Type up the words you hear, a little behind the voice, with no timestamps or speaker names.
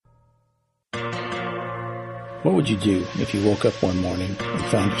What would you do if you woke up one morning and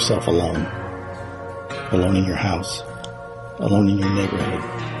found yourself alone? Alone in your house, alone in your neighborhood,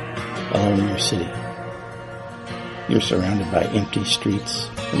 alone in your city. You're surrounded by empty streets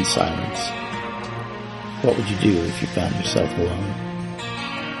and silence. What would you do if you found yourself alone?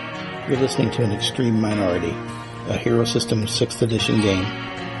 You're listening to An Extreme Minority, a Hero Systems 6th edition game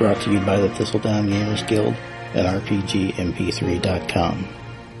brought to you by the Thistledown Gamers Guild and RPGMP3.com.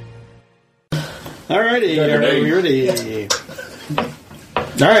 Alrighty, are we ready?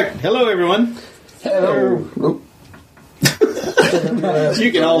 Alright, hello everyone. Hello.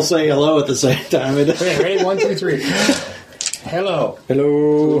 You can all say hello at the same time. Ready? 1, 2, 3. Hello.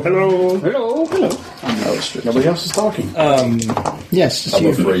 Hello. Hello. Hello. Hello. Nobody else is talking. Yes, it's I'm you.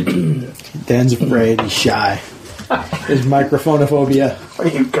 afraid. Dan's afraid. He's shy. His microphonophobia. Are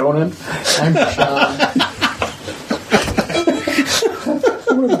you Conan? I'm shy.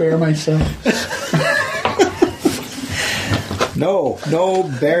 I'm going to bear myself. No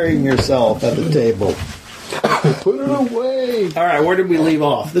burying yourself at the table. Put it away. All right, where did we leave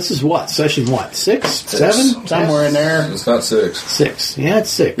off? This is what? Session what? 6? 7? Somewhere in there. It's not 6. 6. Yeah, it's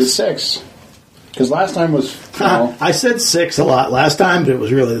 6. It's 6. Because last time was, I said 6 a lot last time, but it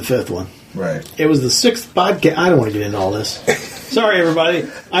was really the 5th one. Right. It was the 6th podcast. I don't want to get into all this. Sorry, everybody.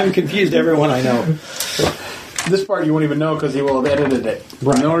 I'm confused everyone I know. this part you won't even know because he will have edited it.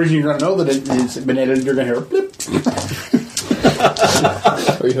 Right. The only reason you're going to know that it's been edited, you're going to hear a blip.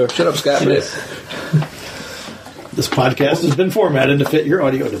 Shut up, Scott. This podcast has been formatted to fit your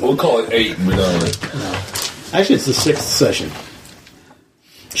audio device. We'll call it 8 and we're done with it. No. Actually, it's the 6th session.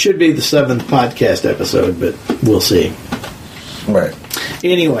 Should be the 7th podcast episode, but we'll see. Right.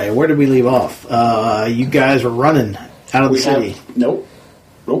 Anyway, where did we leave off? You guys were running out of the city. Nope.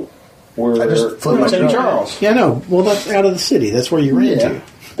 We're I just flipped my St. truck. Charles. Yeah, no. Well, that's out of the city. That's where you ran to.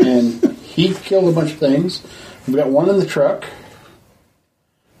 And he killed a bunch of things. We got one in the truck.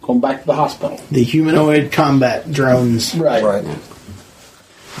 Going back to the hospital. The humanoid combat drones. Right.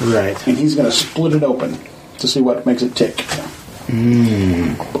 Right. And he's going to split it open to see what makes it tick.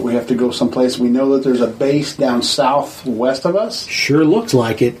 But we have to go someplace. We know that there's a base down southwest of us. Sure looks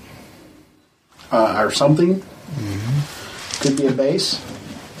like it. Or something. Could be a base.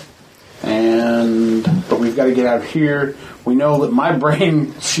 But we've got to get out of here. We know that my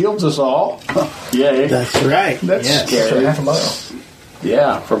brain shields us all. Yay. That's right. That's yes. scary. For half a mile.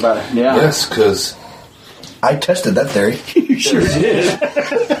 Yeah, for about Yes, because I tested that theory. You sure did.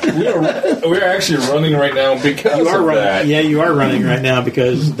 we're actually running right now because You are of running. that. Yeah, you are running right now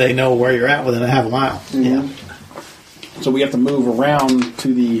because they know where you're at within a half a mile. Yeah. So we have to move around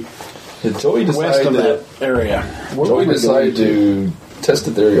to the Did Joey west decide of that? that area. Joey decided to test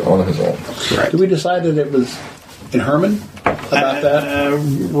the theory on his own. Right. Did we decide that it was in Herman about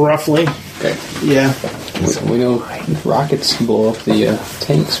that? Roughly. Okay. Yeah. We know rockets blow up the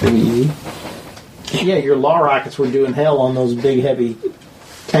tanks really easy. Yeah, your law rockets were doing hell on those big, heavy,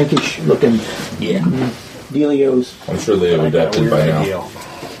 tankish looking dealios. I'm sure they have adapted by now.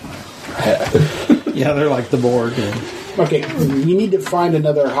 Yeah, they're like the Borg. Okay, we need to find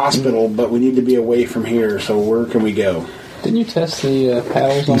another hospital, but we need to be away from here, so where can we go? Didn't you test the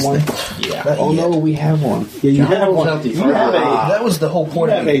paddles on one? Yeah. Oh no, we have one. Yeah, you John have was one. out the You have That was the whole you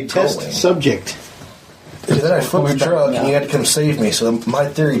point have of a me test going. subject. Because then I flipped the truck and you had to come save me, so my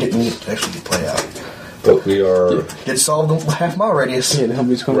theory didn't actually play out. But we are It solved the half mile radius. Yeah,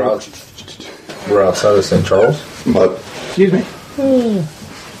 nobody's coming out. we're outside of St. Charles. Excuse me.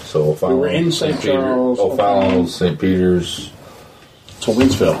 So O'Fallon, We were in St. Charles. O'Fallon, St. Peter's. So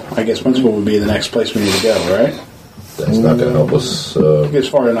Winsville. I guess Winsville would be the next place we need to go, right? That's not going to help us. It's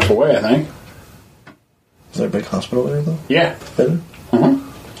far enough away, I think. Is there a big hospital there, though? Yeah.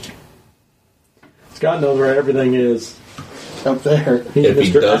 Scott knows where everything is. Up there. He's If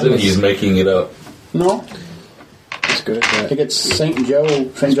he Mr. doesn't, Atlas. he's making it up. No. It's good at I that. think it's St.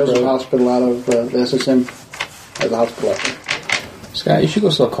 Joseph Hospital out of the SSM as a hospital out there. Scott, you should go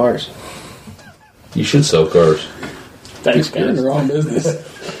sell cars. You should sell cars. Thanks, You're in guys. the wrong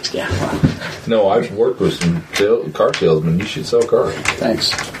business. Yeah. No, I've worked with some car salesmen. You should sell cars.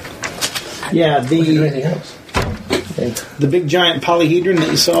 Thanks. Yeah, Do anything else? the big giant polyhedron that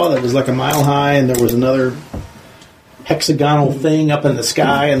you saw that was like a mile high, and there was another hexagonal thing up in the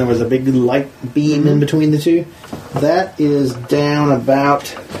sky, and there was a big light beam in between the two. That is down about,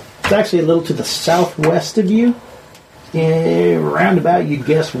 it's actually a little to the southwest of you. Roundabout, you'd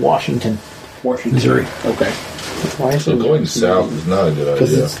guess Washington, Missouri. Okay. Why is So it going south is not a good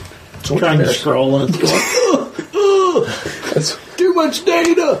Because idea. it's trying to scroll and it's going, that's too much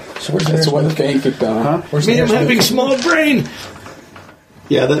data. So where's the That's nearest what the one? fan kicked on. Huh? Where's the Me, I'm nearest having one? small brain.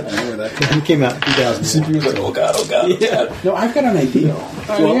 Yeah, I know where that that came out in 2001. He was like, oh god, Yeah. No, I've got an idea.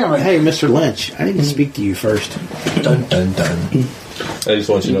 Well, hey, Mr. Lynch, I need to speak to you first. Dun dun dun. I just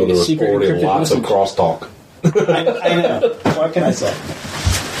want you to know there was Secret already encrypted lots of message. crosstalk. I know. What can I say?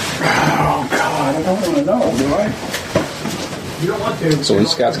 Oh God, I don't want to know. Do I? You don't want to. So when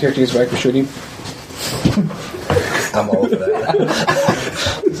Scott's character gets back, we shoot him. I'm all for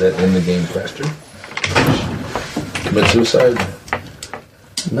that. Is that in the game question? Commit suicide?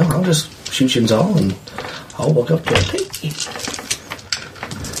 No, I'll just shoot you all and I'll walk up to it.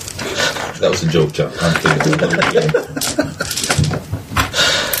 That was a joke, Chuck. I'm thinking of another game.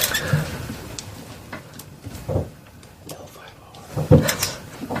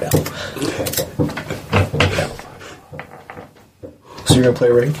 So you're gonna play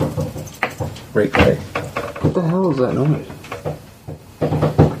Rake? Rake play. What the hell is that noise?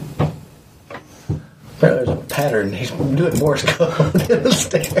 There's a pattern. He's doing Morse code in the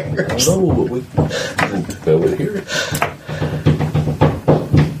stairs. No, but we would hear it.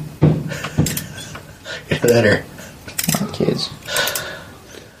 Get better. Kids.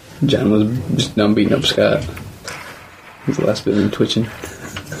 John was just done beating up Scott. He's the last bit of him twitching.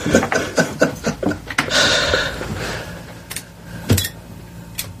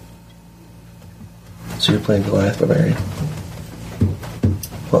 So you're playing Goliath Barbarian.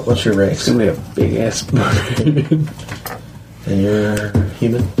 What's your race? It's gonna be a big ass barbarian. And you're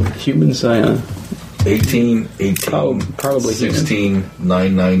human? Human Scion. 18, 18, Oh, probably 16,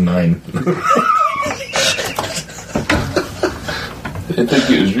 999. I didn't think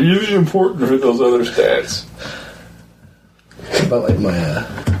it was really important for those other stats. It's about like my,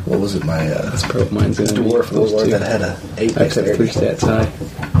 what was it, my That's probably mine's gonna be dwarf those lord two. that had a 8 I set 3 dexterity. stats high.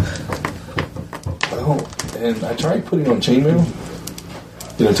 Oh, and I tried putting on chainmail.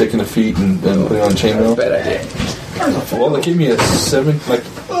 You know, taking the feet and putting on chainmail. Bad idea. Well, they gave me a 7, like,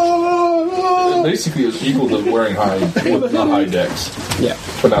 basically it's equal to wearing hide, with not high dex. Yeah.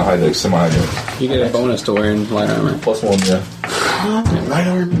 But not high dex, semi high dex. You get a bonus to wearing light armor. Plus 1, yeah. Right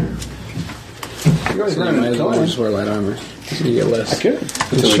arm. You already So you ran might as well going. just wear light armor. So you get less. I could.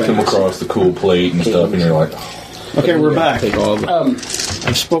 Until we come across the cool plate and stuff, and you're like, oh, Okay, we're back. Take all of it.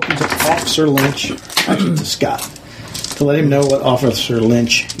 I've spoken to Officer Lynch, actually to Scott, to let him know what Officer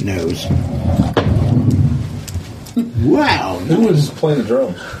Lynch knows. Wow. who was playing the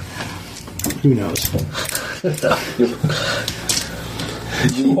drums? Who knows?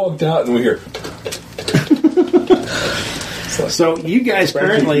 You walked out and we hear, So you guys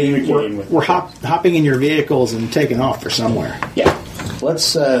apparently were hopping in your vehicles and taking off for somewhere. Yeah.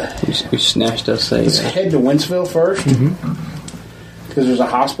 Let's We snatched us a. let's head to Wentzville first, because there's a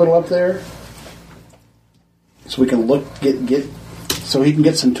hospital up there, so we can get so he can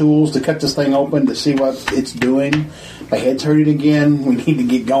get some tools to cut this thing open to see what it's doing. My head's hurting again. We need to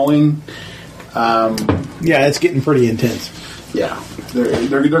get going. Yeah, it's getting pretty intense. Yeah,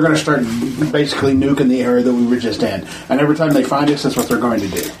 they're going to start basically nuking the area that we were just in, and every time they find us, that's what they're going to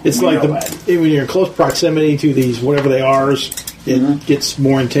do. It's We like know that. when you're in close proximity to these whatever they are, it gets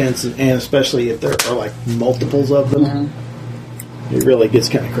more intense, and especially if there are like multiples of them, it really gets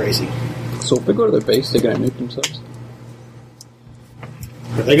kind of crazy. So if we go to their base, they're gonna nuke themselves.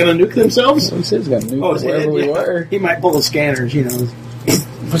 Are they going to nuke themselves? He says gonna nuke wherever we were. He might pull the scanners, you know.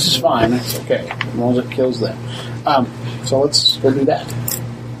 Which is fine. That's okay, as long as it kills them. So let's go do that.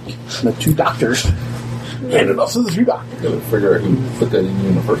 The 2 doctors handed off to the 2 doctors. gotta figure out who put that in you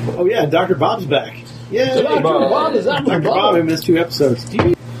in the first place. Oh yeah, Dr. Bob's back. Yeah, Dr. Bob is Dr. Dr. Bob, who missed 2 episodes.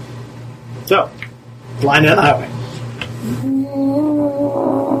 So, flying down the highway.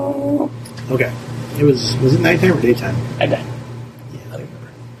 Okay. Was it nighttime or daytime? Nighttime.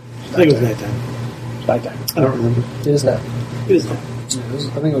 I think it was nighttime. Nighttime. I don't remember. It is now. It is night.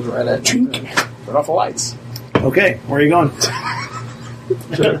 I think it was right at. Chink. Turn off the lights. Okay, where are you going?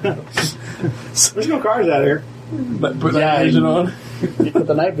 There's no cars out here. Put night vision on. You put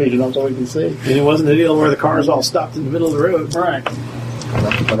the night vision on so we can see. And it wasn't a deal where the cars all stopped in the middle of the road. Right.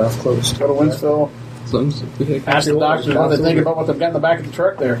 I'll keep my mouth closed. Go to Wentzville. As long as we hit Ask the doctors what they think about what they've got in the back of the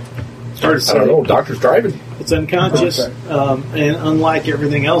truck there. Started I don't know, doctor's driving. It's unconscious, Okay. and unlike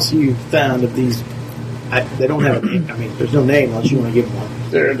everything else you've found of these, they don't have a name. I mean, there's no name unless you want to give them one.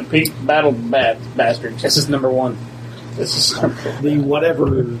 They're the peak battle bastards. This is number 1. This is The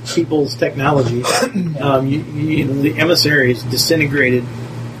whatever people's technology, the emissaries disintegrated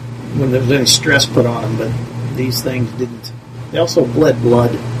when there was any stress put on them, but these things didn't. They also bled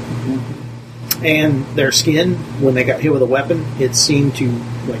blood. And their skin, when they got hit with a weapon, it seemed to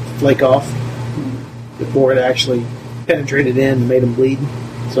like flake off before it actually penetrated in and made them bleed.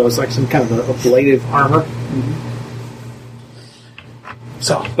 So it's like some kind of ablative armor.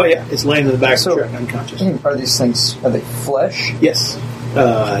 So, But yeah, it's laying in the back of the truck, unconscious. Are these things, are they flesh? Yes.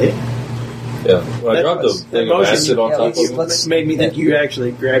 Yeah. When I dropped the thing of acid on top of him. It made me think you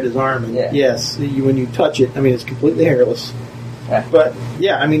actually grabbed his arm. And yes, when you touch it, I mean, it's completely hairless. Yeah. But,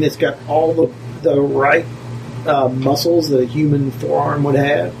 yeah, I mean, it's got all the right muscles that a human forearm would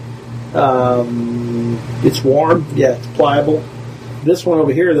have. It's warm. Yeah, it's pliable. This one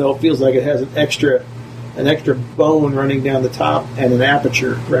over here, though, feels like it has an extra bone running down the top and an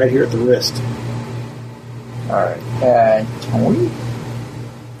aperture right here at the wrist. All right. Can we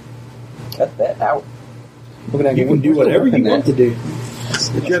cut that out? You can do whatever you want to do.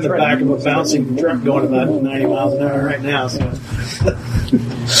 But you're in the back of a bouncing truck going about 90 miles an hour right now, so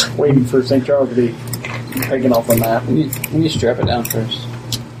waiting for St. Charles to be taken off the map. You strap it down first.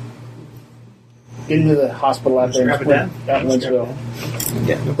 Get into the hospital out there. Strap it down? Out in Winsville.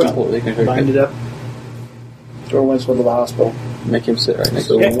 Yeah, no problem. They can Bind it up. Throw Winsville to the hospital. Make him sit right next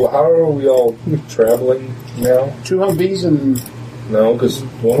So to him. how are we all traveling now? 2 Humvees and No, because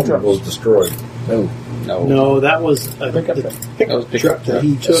one of them was destroyed. No. No, that was a Pickup the truck. That was pickup truck that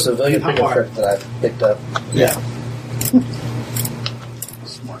he A took. civilian in pickup Hawaii. truck that I picked up. Yeah.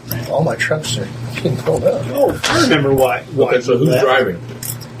 All my trucks are getting pulled up. Oh, I remember why. Okay, so who's that. driving?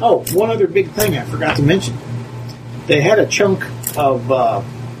 Oh, one other big thing I forgot to mention. They had a chunk of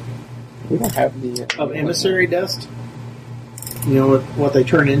We don't have the emissary dust. You know what they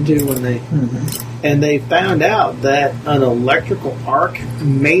turn into when they... And they found out that an electrical arc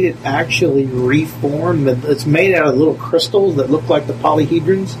made it actually reform. It's made out of little crystals that look like the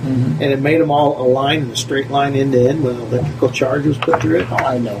polyhedrons, and it made them all align in a straight line end to end when an electrical charge was put through it. Oh,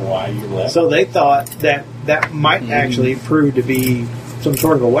 I know why you left. So they thought that might actually prove to be some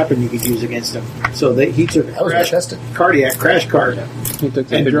sort of a weapon you could use against them. So he took a That was tested. cardiac crash cart He took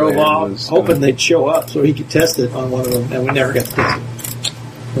the and drove defibrillator off, and was hoping done. they'd show up so he could test it on one of them, and we never got to test it.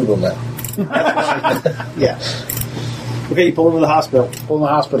 Who will know? Yeah. Okay, you pull him to the hospital. Pull in the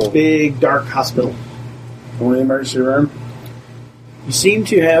hospital. Big, dark hospital. Go in the emergency room. You seem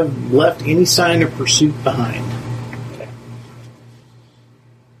to have left any sign of pursuit behind.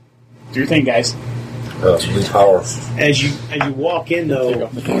 Do your thing, guys. Need power. As you walk in, though,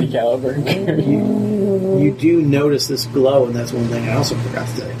 the 20 caliber. you do notice this glow, and that's one thing I also forgot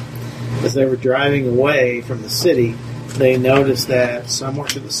to tell you. As they were driving away from the city, they noticed that somewhere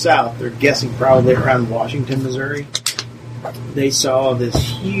to the south, they're guessing probably around Washington, Missouri, they saw this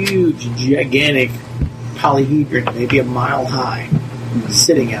huge, gigantic polyhedron, maybe a mile high,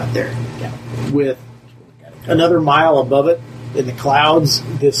 sitting out there, with another mile above it in the clouds,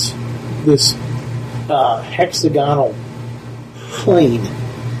 this hexagonal plane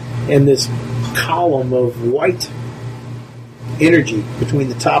and this column of white energy between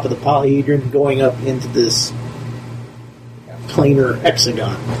the top of the polyhedron going up into this planar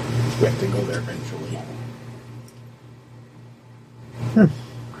hexagon. We have to go there eventually. I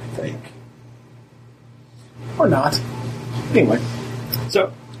think. Or not. Anyway.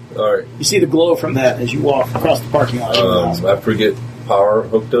 So All right. you see the glow from that as you walk across the parking lot. After we get power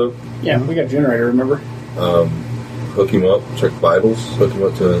hooked up, Yeah, we got a generator, remember? hook him up, check vitals, hook him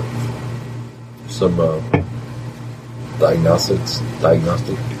up to some diagnostic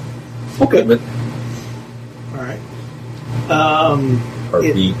Okay. equipment, All right.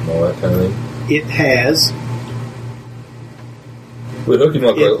 heartbeat, and all that kind of thing. It has. We hook him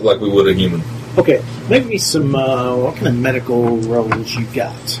up like we would a human. Okay, make me some. What kind of medical roles you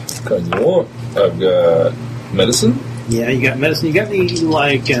got? What kind you want? I've got medicine. Yeah, you got medicine. You got any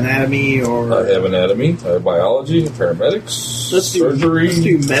like anatomy or? I have anatomy. I have biology, paramedics, surgery. Let's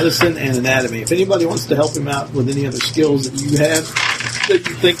do medicine and anatomy. If anybody wants to help him out with any other skills that you have that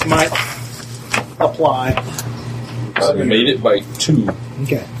you think might apply. I made it by 2.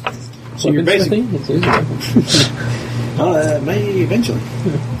 Okay. So you're basically It's easy. may eventually.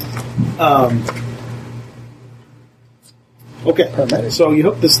 Okay. So you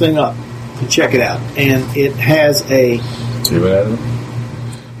hook this thing up to check it out, and it has a. Do you have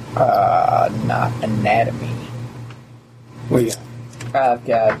anatomy? Not anatomy. What do you got? I've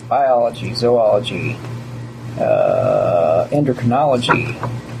got biology, zoology, endocrinology,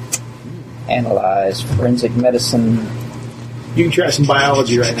 analyze, forensic medicine, You can try some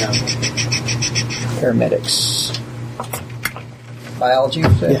biology right now. paramedics. Biology, you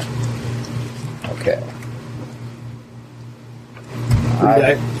said? Yeah. Okay.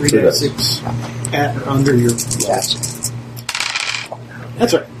 3-6 at or under your. Yes.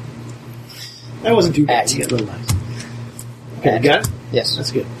 That's right. That wasn't too bad. At. You got a little nice. Okay, you got it? Yes.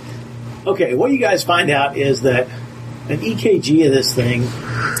 That's good. Okay, what you guys find out is that an EKG of this thing.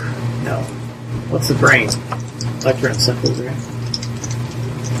 No. What's the brain? Electroencephalograph.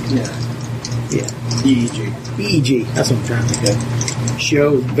 Yeah. EEG. That's what I'm trying to think of.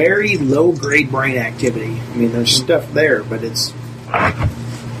 Shows very low grade brain activity. I mean, there's stuff there, but it's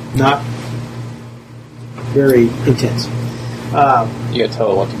not very intense. You gotta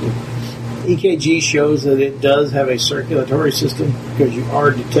tell it what to do. EKG shows that it does have a circulatory system because you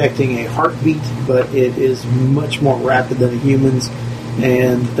are detecting a heartbeat, but it is much more rapid than a human's,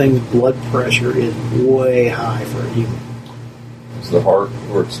 and the thing's blood pressure is way high for a human. Is the heart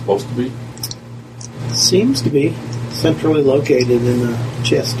where it's supposed to be? Seems to be centrally located in the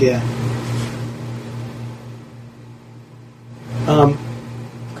chest, yeah.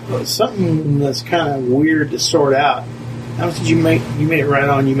 Something that's kind of weird to sort out. How much did you make? You made it right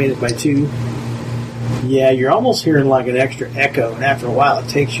on. You made it by 2. Yeah, you're almost hearing like an extra echo, and after a while it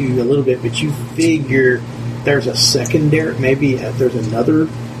takes you a little bit, but you figure there's a secondary, maybe there's another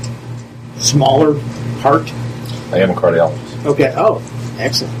smaller heart. I am a cardiologist. Okay. Oh,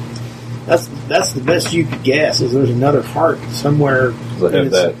 excellent. That's the best you could guess. Is there's another heart somewhere I have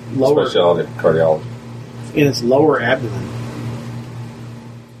that lower specialty of cardiology. in its lower abdomen.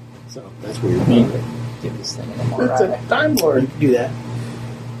 So that's weird. Give this thing an It's a MRI. Time You Lord. can do that.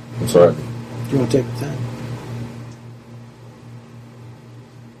 I'm sorry. Do you want to take the time?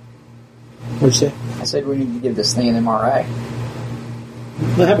 What'd you say? I said we need to give this thing an MRI.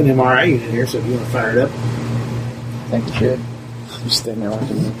 We'll have an MRI unit here, so if you want to fire it up. I think we should. You stand there like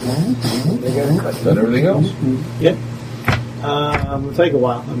Done everything else? Yep. It'll take a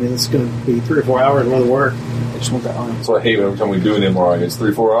while. I mean, it's going to be 3 or 4 hours worth of work. I just want that arm. That's what I hate every time we do an MRI. It's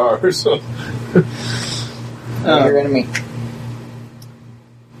 3-4 hours. So Your enemy.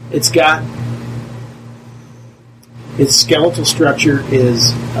 It's got its skeletal structure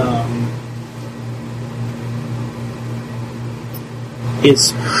is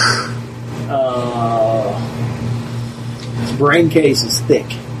its brain case is thick,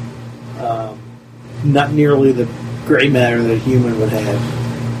 not nearly the gray matter that a human would have.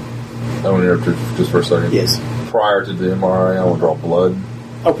 I want to interrupt you just for a second. Yes. Prior to the MRI, I want to draw blood.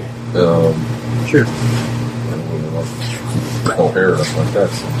 Okay. Sure. No hair or nothing like that.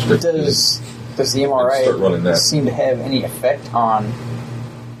 So Does the Start running MRI that. seem to have any effect on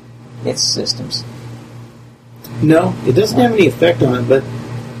its systems? No, it doesn't have any effect on it, but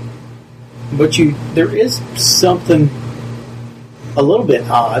there is something a little bit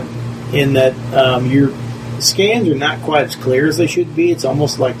odd in that your scans are not quite as clear as they should be. It's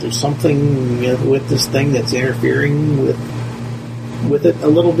almost like there's something with this thing that's interfering with it a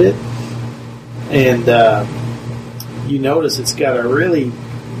little bit, and you notice it's got a really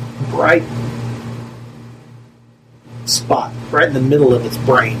bright spot right in the middle of its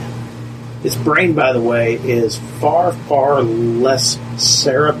brain. Its brain, by the way, is far, far less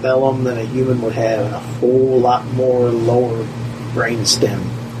cerebellum than a human would have, and a whole lot more lower brain stem.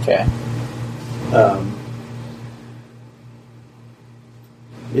 Okay.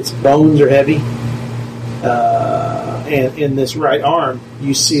 Its bones are heavy, and in this right arm,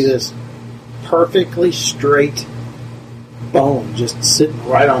 you see this perfectly straight bone just sitting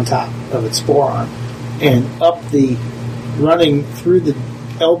right on top of its forearm, and running through the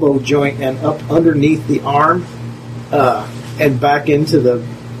elbow joint and up underneath the arm, and back into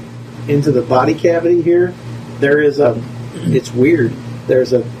the body cavity here. There is it's weird.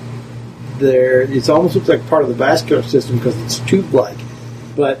 It almost looks like part of the vascular system because it's tube-like.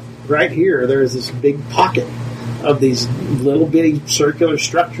 But right here, there is this big pocket of these little bitty circular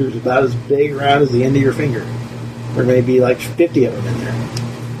structures about as big around as the end of your finger. There may be like 50 of them in there.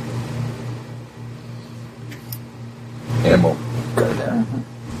 ammo.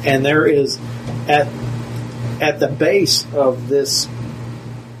 And there is at the base of the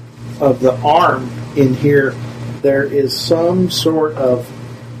arm in here, there is some sort of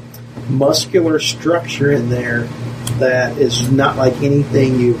muscular structure in there that is not like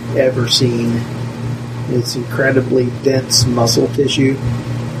anything you've ever seen. It's incredibly dense muscle tissue,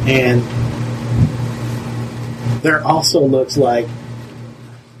 and there also looks like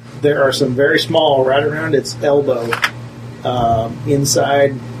there are some very small, right around its elbow,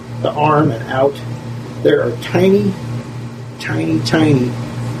 inside the arm and out, there are tiny, tiny, tiny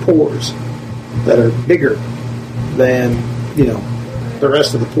pores that are bigger than the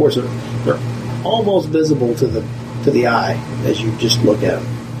rest of the pores. They're almost visible to the eye as you just look at them.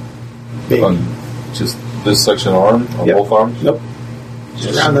 Big. On just this section of arm? On Yep. both arms? Nope.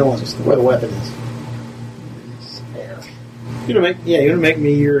 Just around that one, where the weapon is. You're gonna make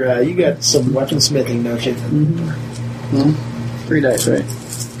me your. You got some weaponsmithing, don't you? Mm-hmm. 3 dice, right?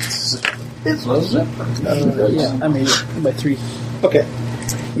 Yeah, I made it by 3. Okay.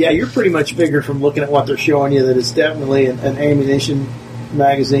 Yeah, you're pretty much figure from looking at what they're showing you that it's definitely an ammunition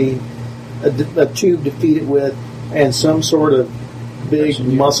magazine, a tube to feed it with, and some sort of big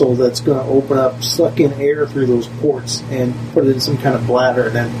muscle that's going to open up, suck in air through those ports, and put it in some kind of bladder,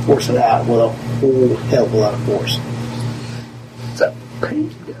 and then force it out with a whole hell of a lot of force. It's a pretty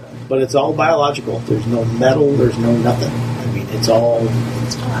good. But it's all biological. There's no metal. There's no nothing. I mean, it's all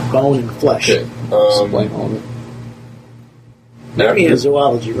bone and flesh. Okay. Explain all of it. Give me a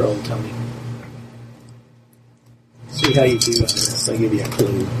zoology roll, Tony. See how you do on this. I'll give you a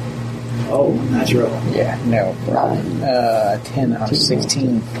clue. Oh, natural. Yeah, no. 10 out of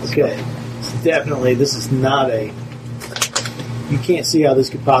 16. Okay. So definitely, this is not a... You can't see how this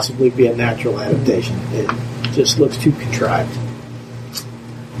could possibly be a natural adaptation. It just looks too contrived.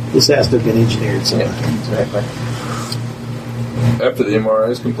 This has to have been engineered somehow. Yeah, exactly. After the MRI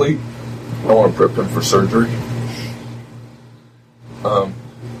is complete, I want to prep him for surgery.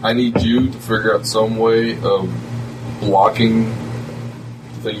 I need you to figure out some way of blocking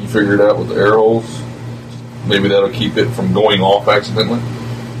the thing you figured out with the air holes. Maybe that'll keep it from going off accidentally.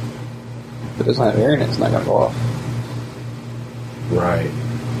 If it doesn't have air in it, it's not going to go off. Right.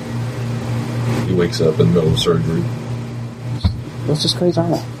 He wakes up in the middle of surgery. Let's just crazy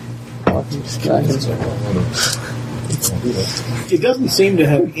armor. It doesn't seem to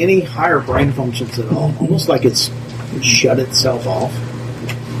have any higher brain functions at all. Almost like it's shut itself off.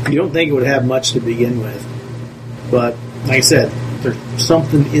 You don't think it would have much to begin with. But, like I said, there's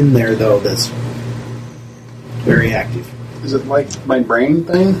something in there, though, that's very active. Is it like my brain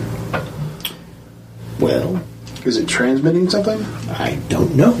thing? Well, Is it transmitting something? I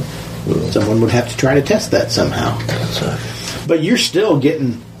don't know. Someone would have to try to test that somehow. But you're still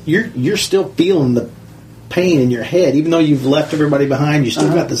getting... You're still feeling the pain in your head. Even though you've left everybody behind, you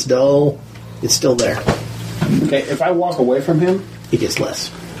still got this dull... It's still there. Okay, if I walk away from him, It gets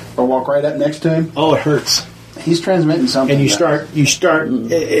less. or walk right up next to him, Oh, it hurts. he's transmitting something. And you start,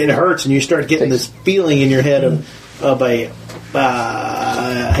 it hurts, and you start getting this feeling in your head of a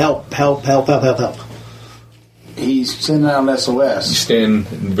help. He's sending out an SOS. You stand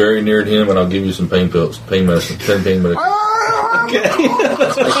very near to him, and I'll give you some pain pills, pain medicine, 10 pain medicine.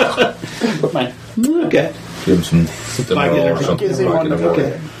 Okay. Give him some Demerol or Gives something. him Rocket him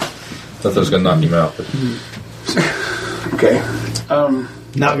okay. Nothing's going to knock him out. But Okay.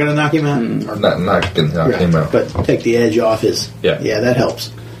 Not going to knock him out? not going to knock him out. But take the edge off his... Yeah. Yeah, that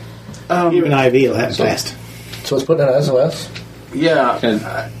helps. Even IV will happen fast. So it's putting an SOS? Yeah. Can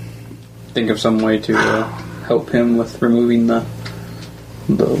think of some way to help him with removing the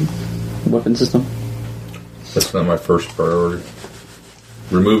weapon system. That's not my first priority.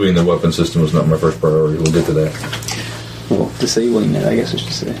 Removing the weapon system was not my first priority. We'll get to that. Well, disabling it, I guess I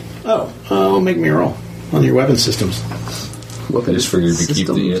should say. Make me a roll on your weapon systems. I just figured if you keep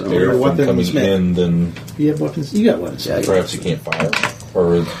the Systems, air from weapons, coming Smith. in, then You have weapons? You got weapons. Yeah, perhaps you can't fire.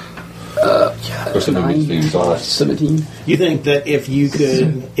 Or of course, it needs to be exhaust. 17. You think that if you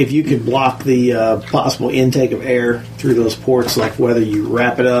could block the possible intake of air through those ports, like whether you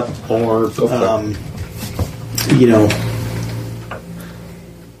wrap it up or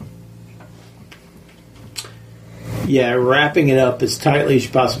wrapping it up as tightly as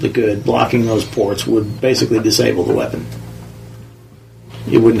you possibly could, blocking those ports would basically disable the weapon.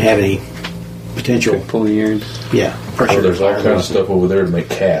 It wouldn't have any potential. Pulling air in. Yeah, pressure. Oh, there's all kinds of stuff over there to make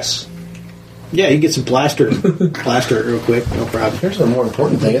casts. Yeah, you can get some plaster it real quick, no problem. Here's the more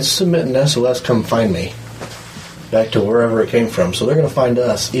important thing. It's submitting SOS, come find me. Back to wherever it came from. So they're going to find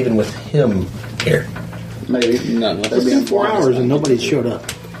us, even with him here. Maybe. No, It's been 4 hours and nobody's showed up.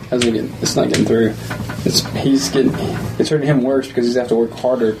 It's not getting through. It's hurting him worse because he's have to work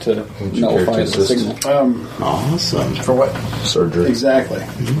harder to nullify the signal. Awesome. For what? Surgery. Exactly.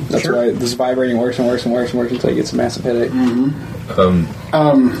 That's why this vibrating works and works and works and works until he gets a massive headache.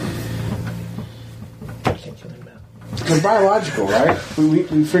 They're biological, right?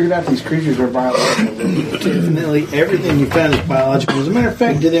 We figured out these creatures are biological. Definitely everything you found is biological. As a matter of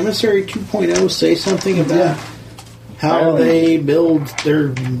fact, did Emissary 2.0 say something about how they build their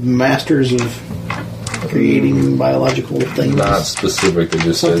masters of creating biological things? Not specific. They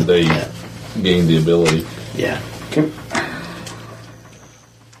just said they gained the ability. Yeah.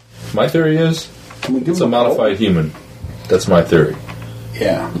 My theory is it's a modified human. That's my theory.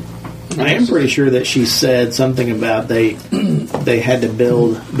 Yeah. I am pretty sure that she said something about they had to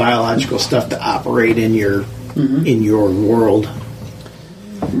build biological stuff to operate in your world.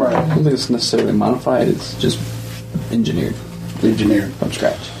 Right. I don't think it's necessarily modified. It's just engineered from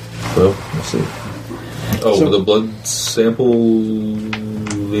scratch. Well, we'll see. So the blood sample,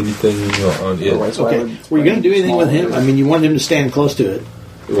 anything on it? Okay. Were you going to do anything with him? I mean, you wanted him to stand close to it.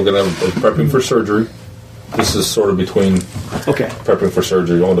 We're going to prep him for surgery. This is sort of between Okay. prepping for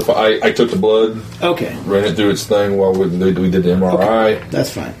surgery. I took the blood, Okay. ran it through its thing while we did the MRI. That's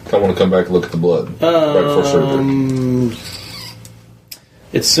fine. I want to come back and look at the blood right before surgery.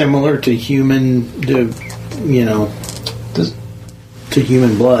 It's similar to human, to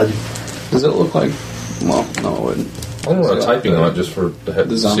human blood. Does it look like? Well, no, it wouldn't. I don't want typing on it just for the head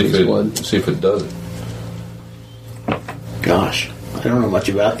The to see zombie's blood. if it does it. Gosh, I don't know much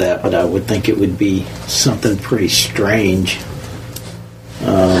about that, but I would think it would be something pretty strange.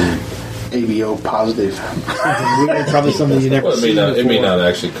 ABO positive. Weird, probably something you never Well, seen it may before. not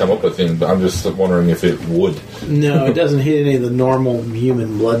actually come up with anything, but I'm just wondering if it would. No, it doesn't hit any of the normal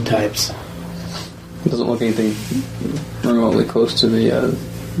human blood types. It doesn't look anything remotely close to the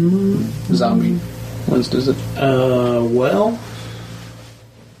zombie ones, does it? Well,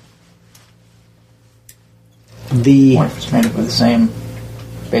 the What if it's made up of the same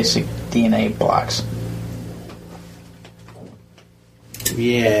basic DNA blocks?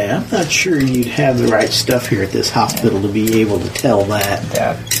 I'm not sure you'd have the right stuff here at this hospital to be able to tell that.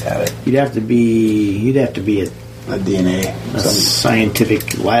 Doubt it. You'd have to be at A DNA. a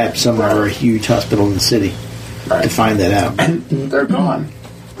scientific lab somewhere or a huge hospital in the city to find that out. They're gone.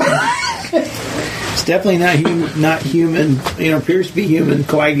 It's definitely not human. Appears to be human,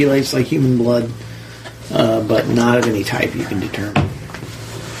 coagulates like human blood, but not of any type you can determine.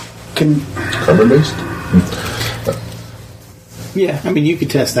 Carbon based? Yeah, I mean, you could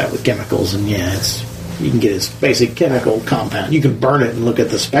test that with chemicals, and you can get its basic chemical compound. You can burn it and look at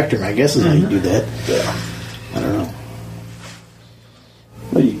the spectrum, I guess is how you do that. Yeah. I don't know.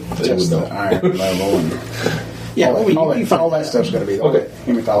 Well, you They test would the know. iron level and Yeah, all, well, that, you all, can that, find all that stuff's going to be there. Okay.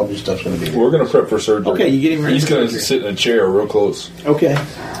 Hematology stuff's going to be there. We're going to prep for surgery. Okay, you getting ready He's for going to surgery. sit in a chair real close. Okay.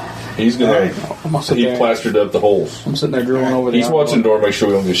 He's going All to. I'm also He there. plastered up the holes. I'm sitting there drilling over the. He's watching the door, make sure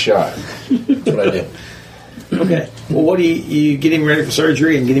we don't get shot. That's what I do. Okay. Well, what are you getting ready for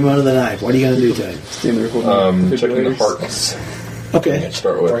surgery and getting him under the knife? What are you going to do to him? Checking the heart. Okay.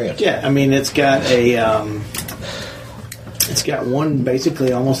 Start with. Bring it. Yeah, I mean, it's got one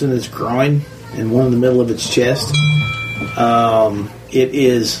basically almost in its groin and one in the middle of its chest. It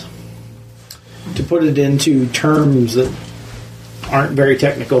is, to put it into terms that aren't very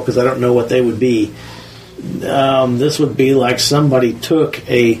technical because I don't know what they would be, this would be like somebody took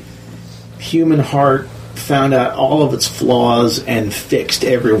a human heart, found out all of its flaws, and fixed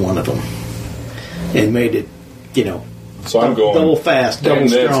every one of them. And made it, So I'm going. double fast, double Damn,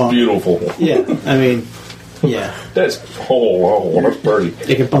 that's strong. beautiful. Yeah, I mean, yeah. That's that's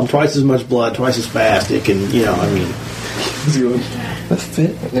pretty. It can pump twice as much blood, twice as fast. It can, The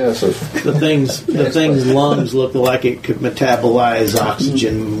fit. Yeah, so the thing's lungs look like it could metabolize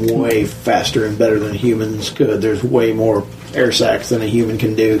oxygen way faster and better than humans could. There's way more air sacs than a human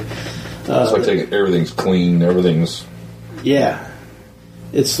can do. it's like taking everything's clean, everything's. Yeah.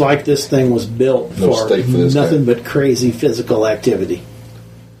 It's like this thing was built No for steak for this nothing guy. but crazy physical activity.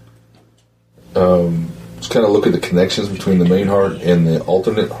 Just kind of look at the connections between the main heart and the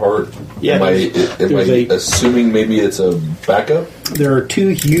alternate heart. Yeah, am I there's assuming maybe it's a backup? There are two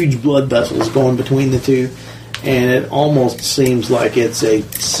huge blood vessels going between the two, and it almost seems like it's a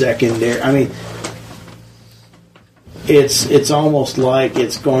secondary. I mean, it's almost like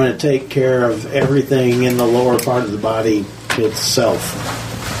it's going to take care of everything in the lower part of the body itself.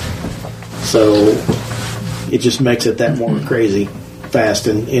 So it just makes it that more crazy, fast,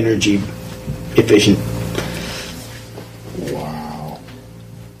 and energy efficient.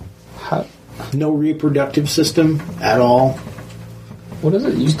 How, No reproductive system at all. what does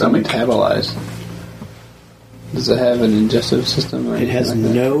it use to metabolize? Does it have an digestive system? Or It has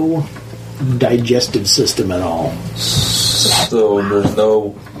anything like that? no digestive system at all. So there's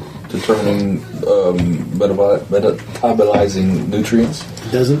no determining metabolizing nutrients.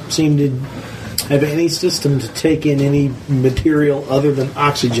 Doesn't seem to have any system to take in any material other than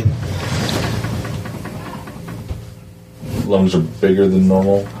oxygen. Lungs are bigger than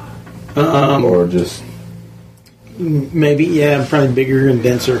normal, or just Maybe, yeah, probably bigger and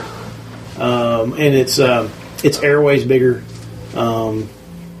denser. And its airway's bigger.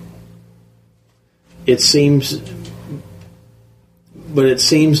 It seems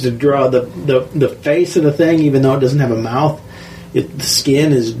to draw the face of the thing, even though it doesn't have a mouth. The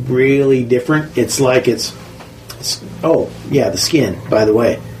skin is really different. It's like it's oh yeah, the skin. By the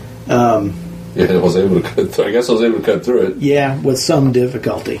way, yeah, I was able to cut. I guess I was able to cut through it. yeah, with some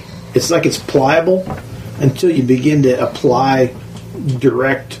difficulty. It's like it's pliable until you begin to apply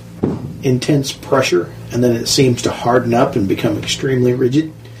direct, intense pressure, and then it seems to harden up and become extremely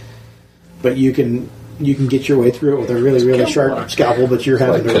rigid. But you can get your way through it with a really sharp scalpel, but you're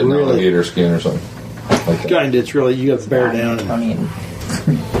having Like to cutting really alligator skin or something. Like that. Kind of, it's really, you got to bear down. And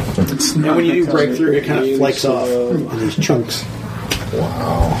when you do break through, it kind of flakes off in these chunks.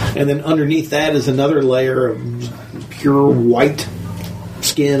 Wow. And then underneath that is another layer of pure white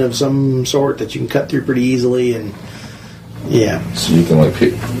skin of some sort that you can cut through pretty easily. And yeah. So you can like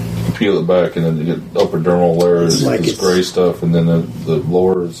peel it back, and then you get upper dermal layer is like this gray stuff, and then the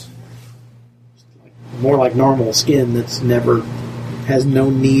lower is more like normal skin that's never has no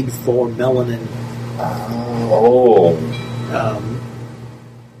need for melanin. oh.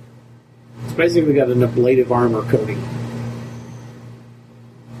 It's basically got an ablative armor coating.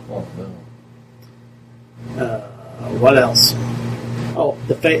 Oh no. What else? Oh,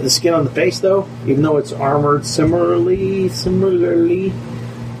 the skin on the face, though, even though it's armored similarly,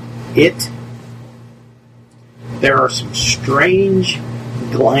 there are some strange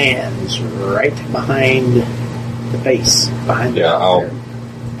glands right behind the face, behind the I'll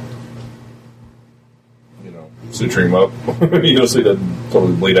suture him up, so he doesn't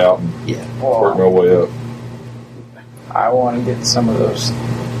totally bleed out and work my way up. I want to get some of those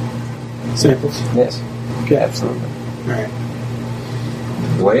samples. Yes. Okay. Absolutely. All right.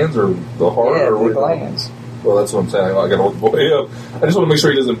 Glands or the heart? Yeah, or the glands. Well, that's what I'm saying. I got to work my way up. I just want to make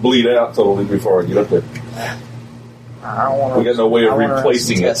sure he doesn't bleed out totally before I get up there. I don't want to. We got no way of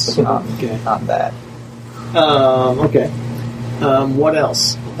replacing it. Not that. Okay. What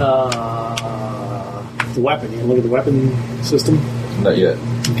else? The weapon. You look at the weapon system. Not yet.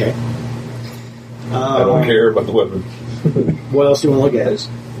 Okay. I don't care about the weapon. What else do you want to look at?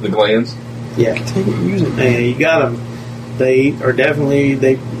 The glands? Yeah. Use it. And you got them. They are definitely,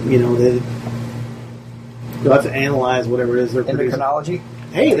 you'll have to analyze whatever it is they're producing. Endocrinology?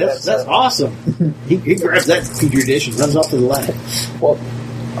 Hey, that's awesome. he grabs that Petri dish and runs off to the lab. Well,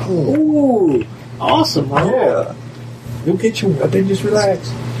 ooh, awesome. yeah. Go get your weapon, just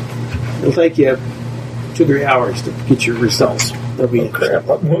relax. It'll take you 2-3 hours to get your results. They'll be Crap,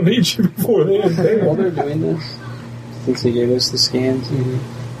 I'm going to need you before then. While they're doing this, since they gave us the scans, when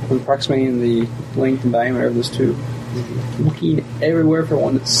approximating the length and diameter of this tube, looking everywhere for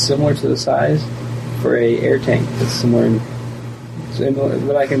one that's similar to the size for a air tank that's similar,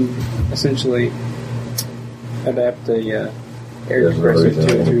 but I can essentially adapt a air compressor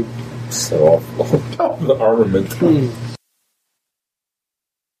to set off the armament.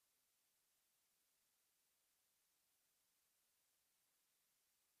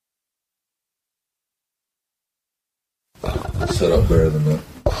 Set up better than that.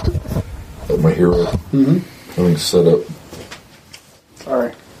 Like my hero. Mm-hmm. Everything's set up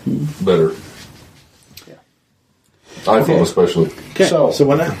Sorry. better. Yeah. iPhone especially. Okay. So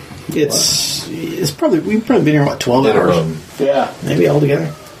what now? It's probably we've probably been here 12 hours, Yeah. maybe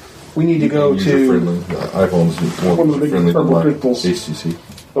altogether. We need to go user to, friendly. iPhone's more one of the big friendly than purple my crystals. HTC.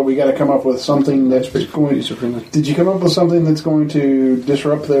 but we got to come up with something that's going. User friendly. Did you come up with something that's going to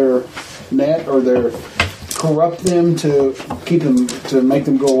disrupt their net or corrupt them to keep them to make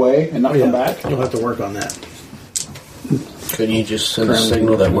them go away and not come back? You'll have to work on that. Couldn't you just send a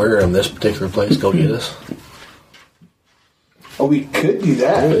signal that we're in this particular place? Go get us. Oh, we could do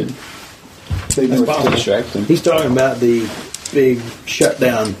that. They That's do possible. Distract them. He's talking about the big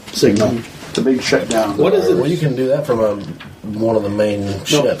shutdown signal. the big shutdown. What is it? Well, you can do that from one of the main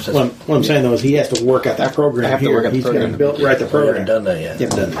ships. No, what I'm saying though is he has to work out that program. I have to here. work out the He's program. going to write the We program. haven't done that yet. You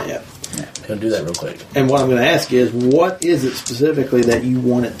haven't done that yet. Gonna do that real quick. And what I'm going to ask is, what is it specifically that you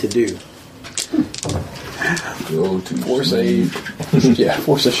want it to do? Go to Force a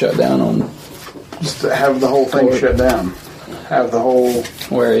force a shutdown on Just to have the whole thing shut down. Have the whole.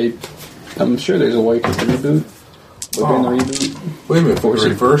 where I'm sure there's a way to reboot. Within the reboot. Wait a minute, if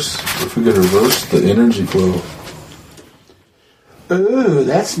we could reverse the energy flow. Ooh,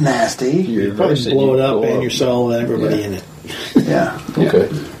 that's nasty. You Probably reverse blow it you up blow and your soul and everybody Yeah. in it. Yeah. Okay.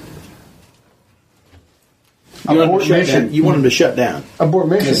 You want, Abort him to shut mission. down, you want him to shut down. Abort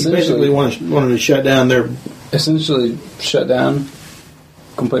mission. Yes. You basically want him to shut down their. Essentially shut down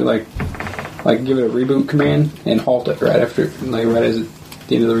completely, like give it a reboot command and halt it right after, like right as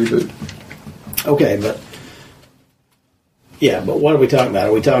the end of the reboot. Okay, but what are we talking about?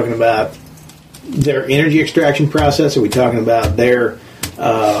 Are we talking about their energy extraction process? Are we talking about their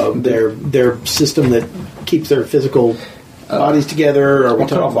system that keeps their physical bodies together? Or are we We'll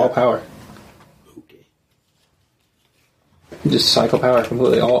cut talking off all about power. Okay. Just cycle power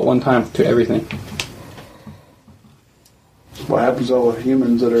completely all at one time to everything. What happens to all the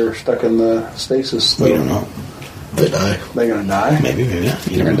humans that are stuck in the stasis? We don't know. They die. They're going to die? Maybe not.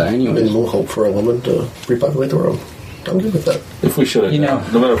 You're gonna die And anyways. we'll hope for a woman to repopulate the world. I'm good with that. If we shut it down,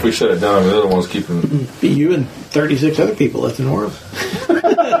 no matter if we shut it down, the other one's keeping. Be you and 36 other people left in the world.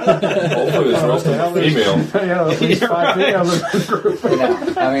 Hopefully this rest of the female. Yeah, at least 5 females in the group. You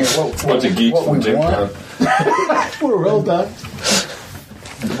know, I mean, Bunch of geeks what from we Gen want, Con. We're well done.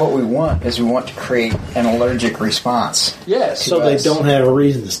 what we want is we want to create an allergic response. Yes. So they don't have a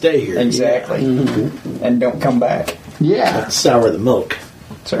reason to stay here. Exactly. And don't come back. Yeah. Sour the milk.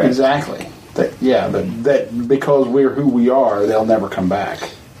 That's right. Exactly. That because we're who we are, they'll never come back.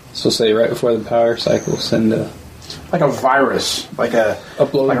 So say right before the power cycle, send a Like a virus, like a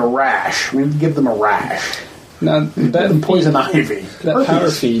rash. We give them a rash. now Give them poison ivy. that power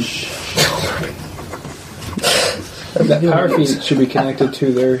feed. That power feed should be connected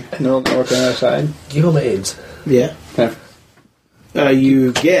to their neural network on the other side. Give them AIDS. Yeah. Kind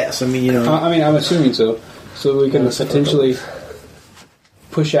You guess. I mean, you of, know. I mean, I'm assuming so. So we can potentially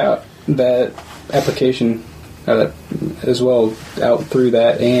push out that application as well out through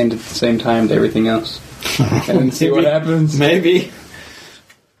that, and at the same time to everything else, and then see what happens. Maybe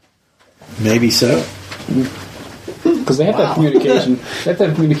so. Because they have to have communication. They have to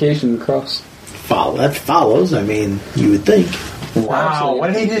have communication across. That follows. I mean, you would think. Wow.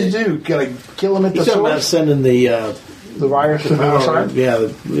 What did he just do? Gotta kill him at the You're talking about source? sending the virus to the other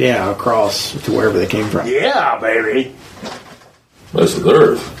side? yeah, across to wherever they came from. Yeah, baby. That's the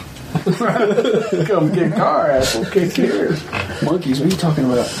Earth. Come kick our ass. We'll kick yours. Monkeys? What are you talking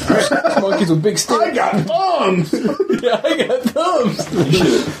about? Monkeys with big sticks. I got thumbs. Yeah, I got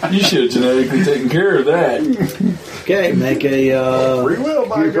thumbs. You should have genetically taken care of that. Okay, make a Free will,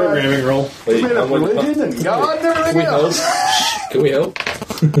 by computer God. programming roll. Wait, Made how up much- religion and God and everything else. Can we help?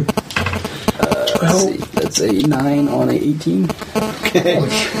 That's a 9 on a 18.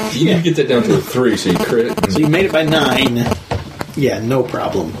 You need to get that down to a 3 so you crit. So you made it by 9. Yeah, no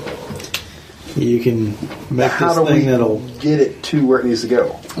problem. You can make How this do thing we that'll. get it to where it needs to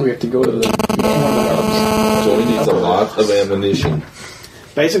go? We have to go to the. So it needs a lot of ammunition.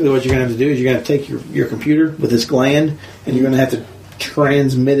 Basically, what you're going to have to do is you're going to take your computer with this gland, and you're going to have to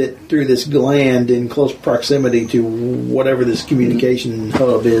transmit it through this gland in close proximity to whatever this communication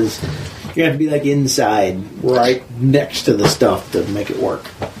hub is. You're going to have to be like inside, right next to the stuff to make it work.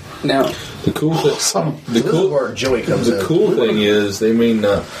 Now, The cool thing, This is where Joey comes in. the cool thing is they may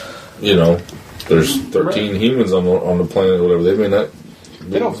not, there's 13 humans on the planet or whatever. They may not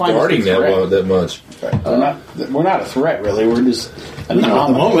be don't find us guarding a threat. that much. We're not a threat, really. We're just an Not at the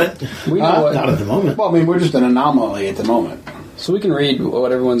anomaly. moment. we know what. Not at the moment. Well, I mean, we're just an anomaly at the moment. So we can read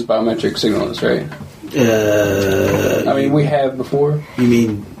what everyone's biometric signal is, right? I mean, we have before. You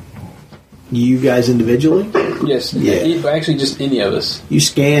mean you guys individually? Yes. Yeah. Actually, just any of us. You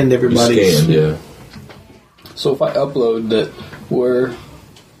scanned You everybody's. scanned, yeah. So if I upload that we're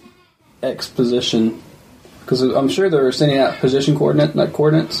X position, because I'm sure they're sending out position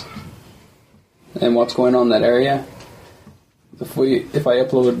coordinates, and what's going on in that area. If I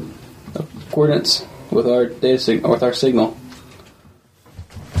upload coordinates with our with our signal,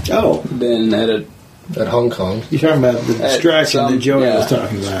 Oh, then At Hong Kong. you're talking about the distraction that Joey was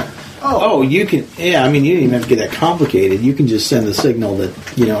talking about. Oh, you can. Yeah, I mean, you don't even have to get that complicated. You can just send a signal that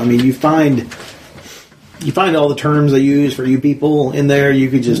you find all the terms they use for you people in there. You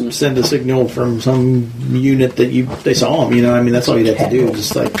could just send a signal from some unit that they saw them. I mean, that's all you'd have to do,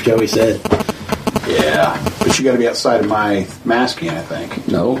 just like Joey said. Yeah, but you got to be outside of my masking, I think.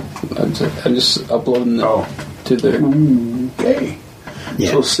 No, I'm just uploading it to their. Okay.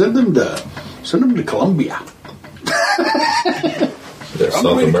 Yeah. So send them to Colombia. They're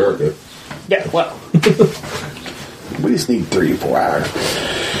South America. Yeah. Well, we just need 3 or 4 hours.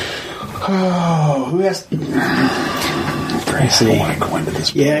 Oh, who has? I don't want to go into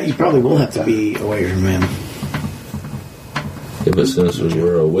this. Yeah, you probably will have to be away from him. Yeah, but since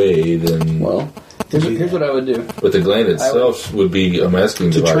we're away, then. Well, here's what I would do. But the gland itself would be a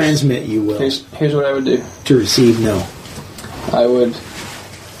masking To device. transmit, you will. Here's what I would do. To receive, no. I would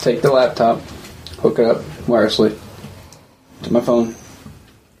take the laptop, hook it up wirelessly to my phone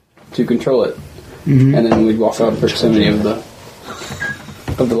to control it, and then we'd walk out in proximity of the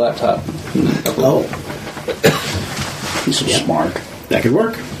laptop. Oh, He's so smart. that could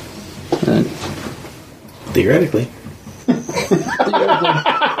work. And Theoretically.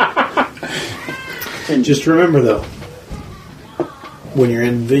 And just remember, though, when you're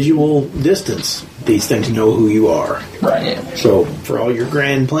in visual distance, these things know who you are. right. So, for all your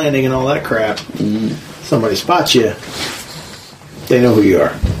grand planning and all that crap, somebody spots you, they know who you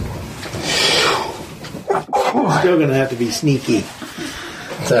are. Still going to have to be sneaky.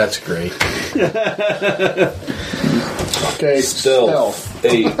 That's great. Okay, Stealth.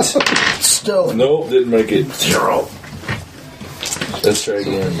 8. Stealth. Nope, didn't make it. 0. Let's try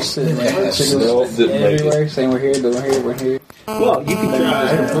again. Sitting there, Stealth didn't make it. everywhere, saying we're here, we're here. Well, you can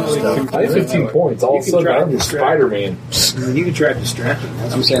try. I have 15 points. All of a You can sudden, try I'm to the distract. Spider-Man. You can try distracting.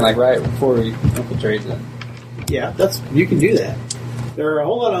 That's I'm for saying sure. like right before he infiltrates it. Yeah, you can do that. There are a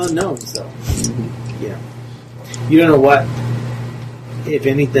whole lot of unknowns, though. Yeah, you don't know what, if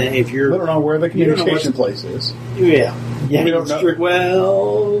anything, if you're. We don't know where the You don't know communication what's- place is. Yeah, We don't know.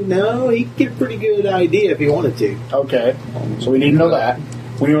 Well, no, he could get a pretty good idea if he wanted to. Okay, so we need to know that.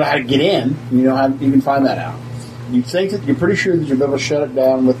 We know how to get in. You know how you can find that out. You think that you're pretty sure that you'll be able to shut it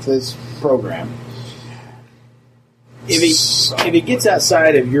down with this program. If he gets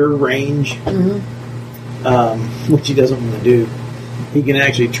outside of your range, which he doesn't want to do, he can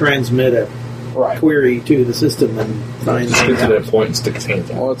actually transmit a Right. query to the system and find Just get to that out point and stick his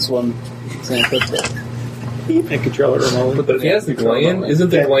hands out. Well, it's one saying put that. and control it remotely. But if he has the gland, isn't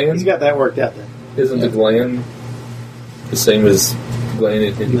the He's gland got that worked out then. isn't the gland the same as gland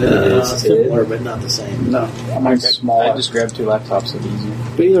in his Similar, head? but not the same. No, I'm like small. I just grabbed 2 laptops. It'd be easier.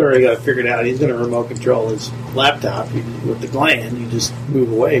 But he's already got it figured out. He's going to remote control his laptop with the gland. You just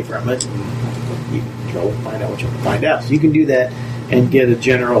move away from it and you can control it and find out what you want to find out. So you can do that and get a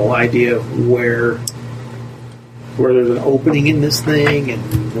general idea of where there's an opening in this thing and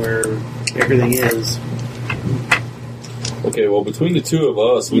where everything is. Okay, well, between the two of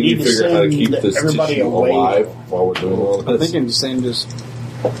us, we You need need to to figure out how to send keep this everybody tissue away. alive while we're doing all I'm this. thinking just saying just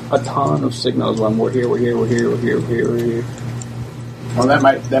a ton of signals when we're here, we're here, we're here, we're here, we're here, we're here. Well, that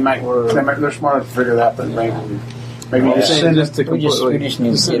might. They're smarter to figure that than maybe. Maybe Well, just saying send just it. to We just completely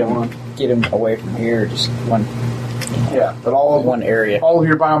need to send get them away from here. Just one Yeah, but one area. all of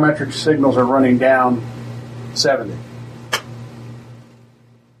your biometric signals are running down 70.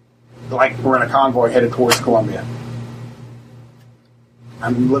 Like we're in a convoy headed towards Columbia.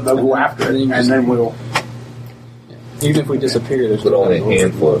 And they'll go after it, and then we'll. Even if we disappear, there's But only a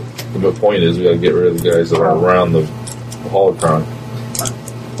handful. The point is, we got to get rid of the guys that are around the holocron.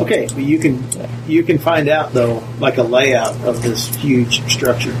 Okay, but you can find out though, like a layout of this huge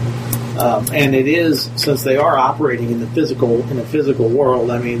structure, and it is, since they are operating in a physical world.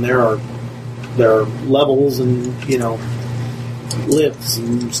 I mean, there are levels and lifts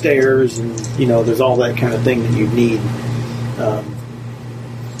and stairs and there's all that kind of thing that you need.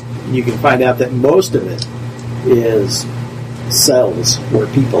 You can find out that most of it is cells where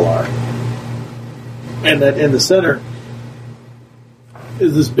people are, and that in the center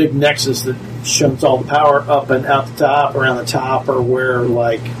is this big nexus that shunts all the power up and out the top, around the top, or where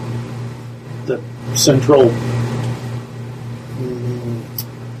like the central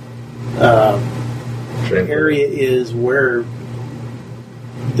area is where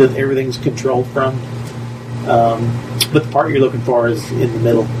everything's controlled from. But the part you're looking for is in the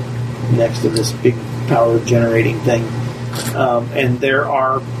middle, next to this big power generating thing. And there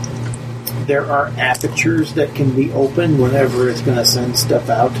are apertures that can be opened whenever it's going to send stuff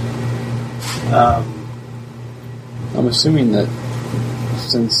out. I'm assuming that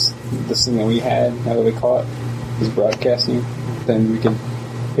since this thing that we had, now that we caught, is broadcasting, then we can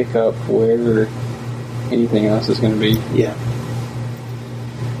pick up where anything else is going to be. Yeah.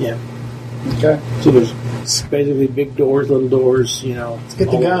 Okay. So there's basically big doors, little doors, Let's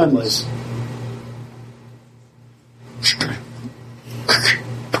get the all over guns. place.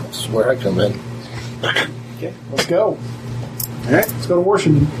 That's where I come in. Okay, let's go. All right, Let's go to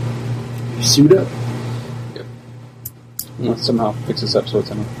Washington. suit up. Let's somehow fix this up so it's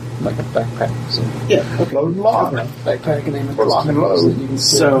in like a backpack. So Yeah. Okay. Load and lock. backpack and then Lock and load. so that you can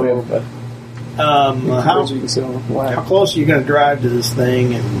sit So, on the how you can sit on the lap. close are you going to drive to this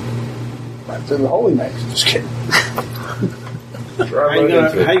thing, and Right to the holy mix. Just kidding. how are you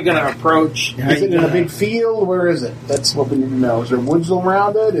going to approach? How Is you it in a gonna- big field? Where is it? That's what we need to know. Is there woods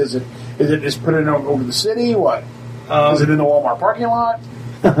around it? Is it just put it over the city? What? Is it in the Walmart parking lot?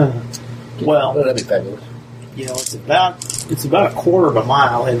 Well, that'd be fabulous. it's about a quarter of a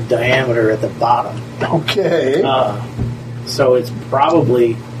mile in diameter at the bottom. Okay. So it's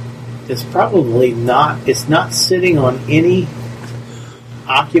probably not. It's not sitting on any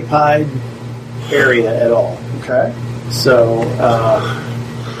occupied area at all. Okay. So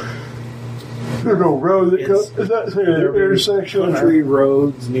There's no road that It's- goes. Is that an intersection? country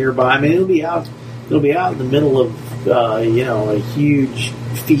roads nearby. I mean, it'll be out in the middle of a huge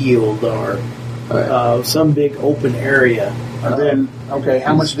field or some big open area. And then, okay,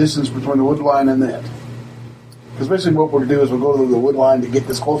 how much distance between the wood line and that? Because basically what we'll do is we'll go to the wood line to get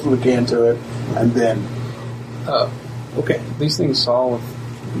as close as we can to it, and then Okay, These things saw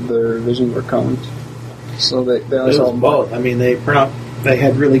with their vision were cones, so they it only was saw both. I mean, they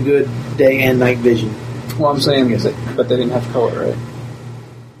had really good day and night vision. What I'm saying is that, but they didn't have color, right?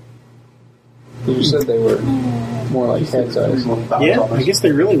 'Cause you said they were. more like cat's eyes. Yeah, I guess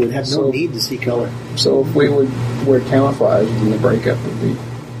they really would have no So- need to see color. So if we would wear camouflage, then the breakup would be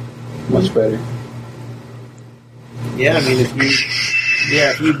much better. Yeah, I mean,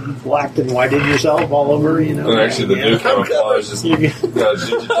 if you blacked and whited yourself all over, And actually, the new camouflage is got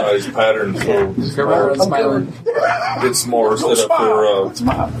digitized patterns, so Everyone's smiling. it's more set up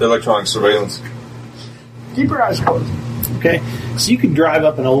for electronic surveillance. Keep your eyes closed. Okay, so you can drive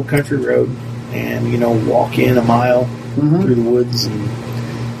up an old country road and walk in a mile through the woods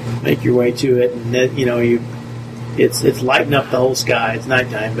and make your way to it, and then it's lighting up the whole sky. It's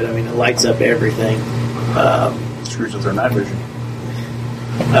nighttime, but I mean it lights up everything. Screws with their night vision.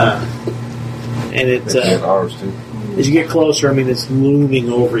 And it's They get ours too. as you get closer, I mean it's looming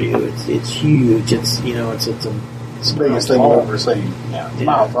over you. It's huge. It's a It's the biggest thing I've ever seen. Yeah, it's a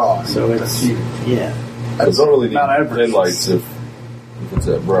mile tall. So That's it's huge. yeah, I don't really need Mount Everest. headlights if it's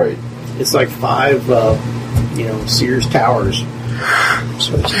that bright. it's like 5 Sears towers.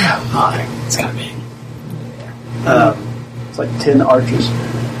 So it's high. It's gotta be. Um, It's like 10 arches.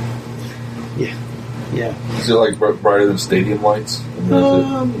 yeah. Is it like brighter than stadium lights? I mean,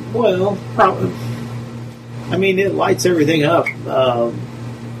 is Well, probably. I mean, it lights everything up.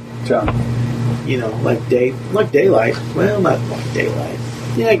 John. Like daylight. Well, not like daylight.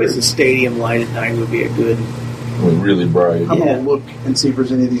 Yeah, I guess a stadium light at night would be a good. really bright. I'm Yeah. gonna look and see if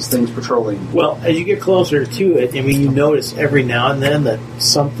there's any of these things patrolling. Well, as you get closer to it, I mean, you notice every now and then that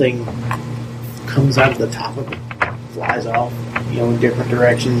something comes out of the top of it, flies off, in different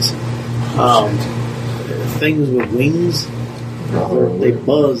directions. Things with wings, they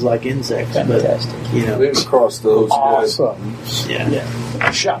buzz like insects, Fantastic. but I didn't cross those. Awesome. yeah.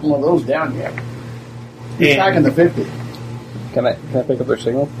 I shot one of those down yet. And- Back in the 50. Can I pick up their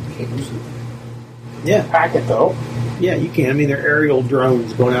signal? Yeah, Packet though. yeah, you can. I mean, they're aerial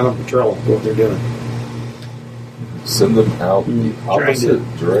drones going out on patrol. What they're doing, Send them out the opposite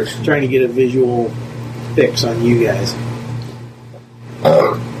direction. trying to get a visual fix on you guys.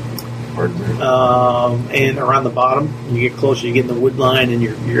 Pardon me. And around the bottom, when you get closer, you get in the wood line, and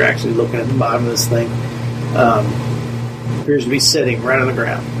you're actually looking at the bottom of this thing. Appears to be sitting right on the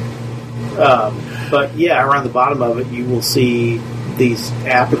ground. But yeah, around the bottom of it, you will see these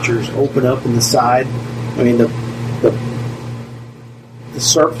apertures open up in the side. I mean, the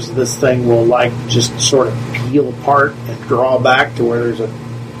surface of this thing will just sort of peel apart and draw back to where there's a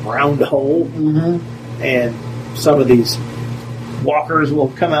round hole, and some of these walkers will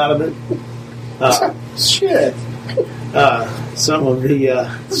come out of it. Shit. Some of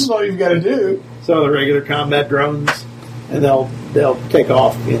the This is all you've got to do. some of the regular combat drones, and they'll take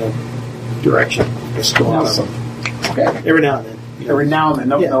off in a direction. Just go out of them. Okay. Every now and then. Every now and then,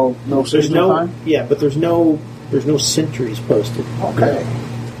 no There's system no time. yeah, but there's no sentries posted. Okay.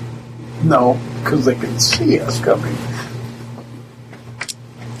 No, because they can see us coming.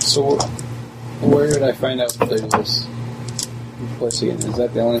 So, where would I find out if there's this place again? Is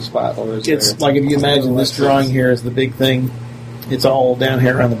that the only spot, or is It's there? like if you imagine this drawing here is the big thing. It's all down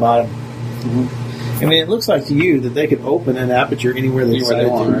here on the bottom. I mean, it looks like to you that they could open an aperture anywhere they Anywhere they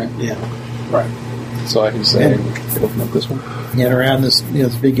decide want, to. right? Yeah. Right. So I can say, open up this one. And around this,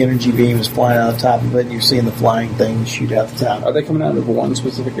 this big energy beam is flying out the top of it, and you're seeing the flying things shoot out the top. Are they coming out of one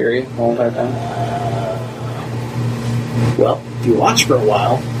specific area all the time? Well, if you watch for a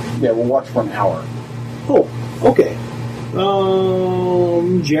while. Yeah, we'll watch for an hour. Oh, okay.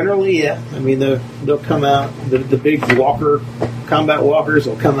 Generally, yeah. I mean, they'll come out. The big combat walkers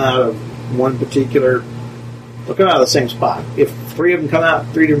will come out of one particular. They'll come out of the same spot. If 3 of them come out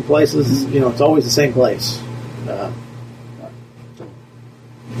 3 different places, it's always the same place.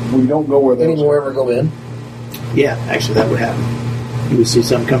 We don't go where Any those more ever go in? Yeah, actually, that would happen. You would see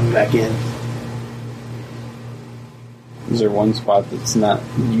some coming back in. Is there one spot that's not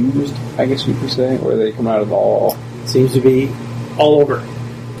used, I guess you could say, or they come out of all? It seems to be all over.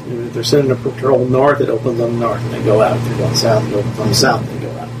 If they're sending a patrol north, it opens on the north, and they go out. If they're going south, it opens on the south, and they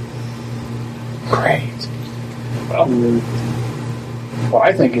go out. Great. Well, what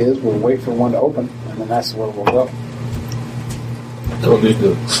I think is we'll wait for one to open, and then that's where we'll go. Don't need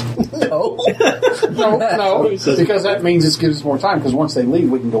to. No, because that means it gives us more time. Because once they leave,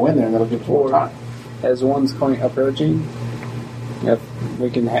 we can go in there, and that'll give us more time. As one's coming approaching, if we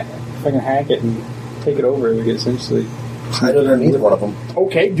can, if I can hack it and take it over, we could essentially. Hide underneath one of them.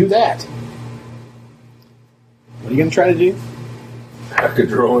 Okay, do that. What are you going to try to do? Hack a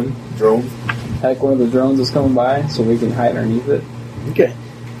drone. Hack one of the drones that's coming by so we can hide underneath it. Okay.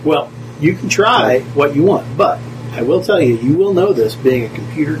 Well, you can try what you want, but I will tell you, you will know this, being a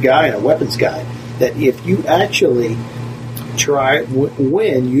computer guy and a weapons guy, that if you actually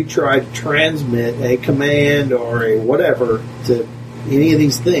when you try to transmit a command or a whatever to any of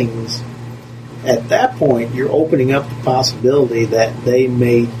these things, at that point you're opening up the possibility that they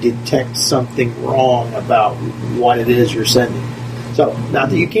may detect something wrong about what it is you're sending. So, not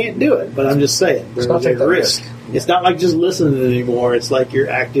that you can't do it, but I'm just saying there's a risk. It's not like just listening anymore. It's like you're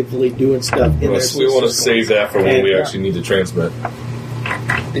actively doing stuff in their We system. want to save that for when we actually need to transmit.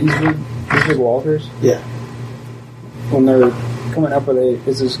 These big walkers, Yeah. when they're coming up with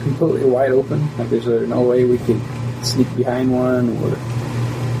is this completely wide open? Like, is there no way we could sneak behind one? Or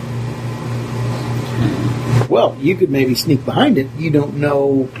Well, you could maybe sneak behind it. You don't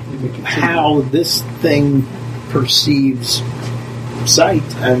know how this thing perceives sight.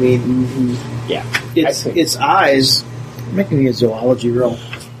 I mean, yeah, its eyes. Making me a zoology roll.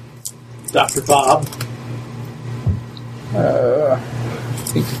 Dr. Bob.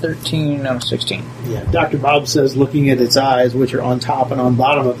 13 out of 16. Yeah, Dr. Bob says looking at its eyes, which are on top and on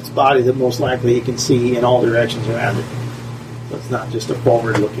bottom of its body, that most likely it can see in all directions around it. So it's not just a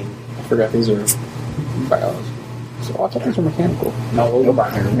forward-looking. I forgot these are biological. So I thought these were mechanical. No, we'll go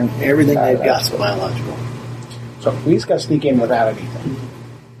back here. Everything they've got is biological. So we just got to sneak in without anything.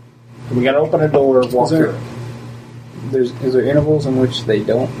 We got to open a door, walk through. Is there intervals in which they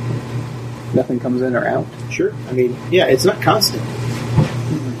don't? Nothing comes in or out? Sure. I mean, yeah, it's not constant.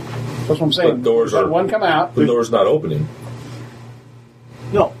 That's what I'm saying. But doors Let are- one come out. The door's not opening.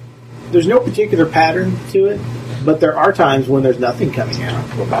 No. There's no particular pattern to it, but there are times when there's nothing coming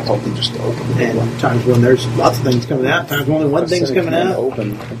out. Well, that's open just to open the door. And times when there's lots of things coming out, times when only one thing's coming out,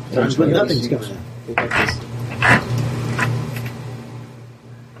 Open. times when nothing's coming out.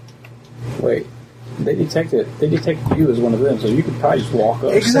 Wait, they detected you as one of them, so you could probably just walk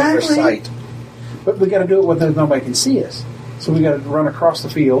up. Exactly. But we got to do it when nobody can see us. So we got to run across the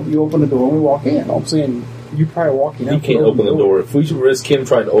field. You open the door, and we walk in. I'm saying you probably walking You up. can't open the door. If we should risk him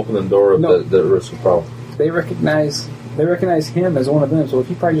trying to open the door, No. that risk a problem. They recognize him as one of them, so if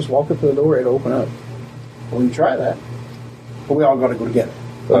you probably just walk up to the door, it'll open up. We can try that. But we all got to go together.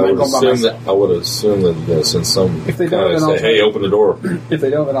 I I'm not would going by assume myself. that you gotta send some If they guy don't, to then I'll say, "Hey, try. open the door." If they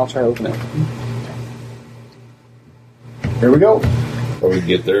don't, then I'll try to open it. Here we go. Or we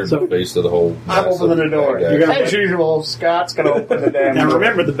get there So- and face to the whole. I'm massive opening the door. bad guy. You're gonna- As usual, Scott's going to open the damn Now door.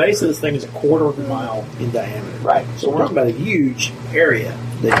 remember, the base of this thing is a quarter of a mile in diameter. Right. So we're talking about a huge area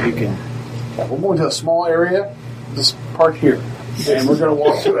that you can. We're going to a small area. Just park here. And we're going to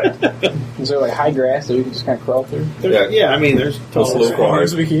walk through it. Is there like high grass that we can just kind of crawl through? Yeah, I mean, there's Just a little crawl.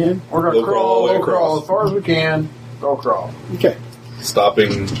 we can. We're going to We'll crawl all the way crawl across. as far as we can. Go crawl. Okay.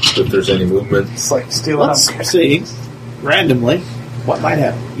 Stopping if there's any movement. It's like stealing Let's up. see randomly what might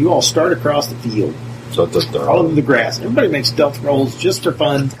happen. You all start across the field, So it's all over the grass. Everybody makes stealth rolls just for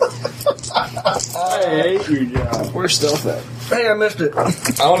fun. I hate you, John. Where's stealth at? Hey, I missed it.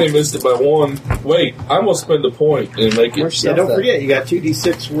 I only missed it by one. Wait, I'm gonna spend a point and make it. Yeah, don't forget, you got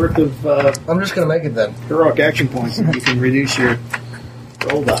 2d6 worth of I'm just going to make it then. heroic action points. And you can reduce your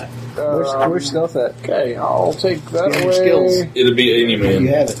roll die. Where's stealth at? Okay, I'll take that Skill away. skills. It'll be any You man.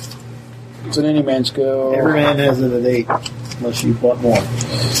 have it. It's an any man skill. Every man has it at 8, unless you bought more.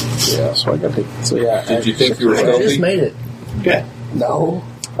 Yeah, so I got to. So yeah. Did you think you were I just stealthy? made it. Okay. No.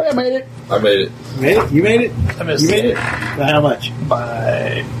 Oh, I made it. I made it. Made it? You made it? I missed You made it. it? By how much?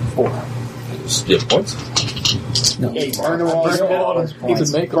 By 4. Skip points. Hey, burn them all. You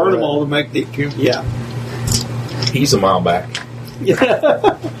can make burn them all to make the yeah. He's a mile back.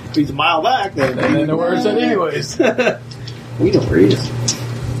 Yeah. If he's a mile back, then And then where it's at anyways. we know where he is.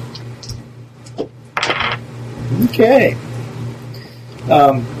 Okay.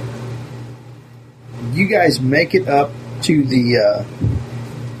 You guys make it up to the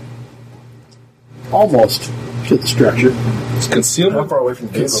almost to the structure. It's concealment. How far away from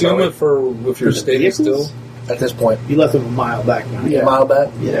the vehicle, Concealment for if you're standing vehicles? still. At this point. You left them a mile back behind. A mile back?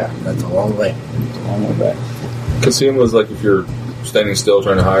 Yeah. That's a long way. Long way back. Concealment is like if you're standing still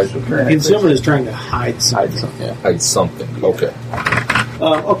trying to hide. Concealment is trying to hide something. Hide something. Yeah. Hide something. Okay.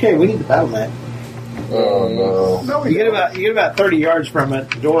 Okay, we need the battle mat. Oh no. No, You get about 30 yards from it.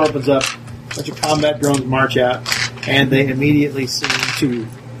 The door opens up. A bunch of combat drones march out, and they immediately seem to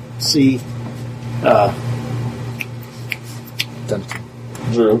see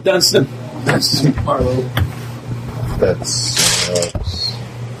Drew. Dunstan. Harlow. That's.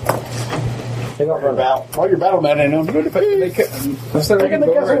 Take off our battle. While your battle mat ain't on, good if they could. Taking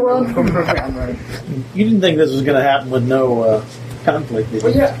the castle run. You didn't think this was going to happen with no conflict, did you?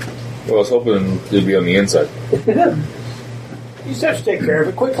 Well, yeah. Well, I was hoping it'd be on the inside. You just have to take care of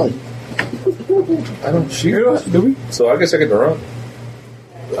it quickly. I don't shoot. Do we? So I guess I get to run.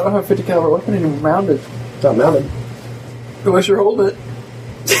 I don't have a 50 caliber weapon and I'm mounted. It's not mounted. Unless you're holding it.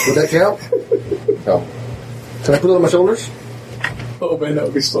 Would that count? No. Can I put it on my shoulders? Oh man, that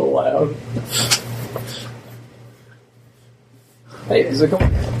would be so loud. Hey, is it going?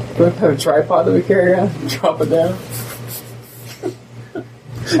 Do we have a tripod that we carry around? Drop it down.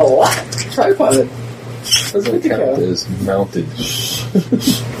 A what? Tripod it. Doesn't it Count count? as mounted.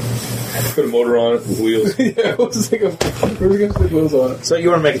 Put a motor on it with wheels. Yeah, we'll just take a. We're going to stick wheels on it. So you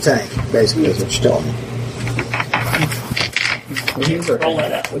want to make a tank, basically, is what you're telling me. Roll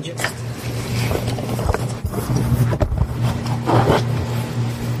that out, would you?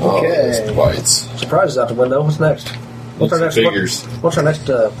 Okay. Lights. Surprises out the window. What's next? What's our next Figures. What's our next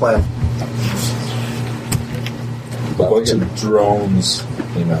plan? A bunch of drones.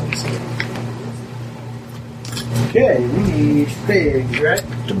 Okay, we need figs, right?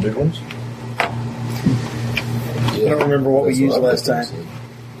 Some big ones. I don't remember what we used last time.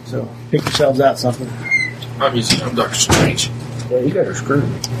 So pick yourselves out something. I'm Dr. Strange. Yeah, you guys are screwed.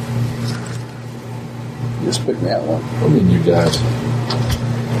 Just pick me out one. I mean, you guys.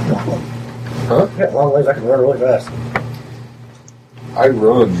 Huh? Yeah, long ways I can run really fast. I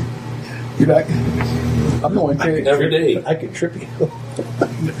run You're not. I'm the one carrying every day. I can trip you.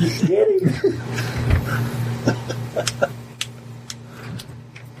 Get him.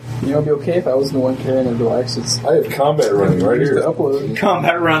 You know, it'd be okay if I wasn't the one carrying the devices. I have combat running right Just here. to upload.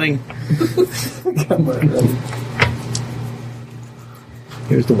 Combat running. Combat running.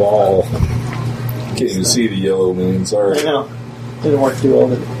 Here's the wall. Can't even see the yellow man. Sorry. I know. Didn't work too well,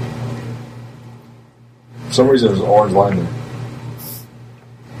 did it? For some reason, there's an orange line there.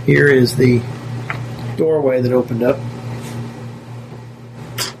 Here is the doorway that opened up.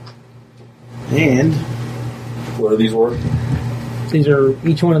 And What are these worth? these are,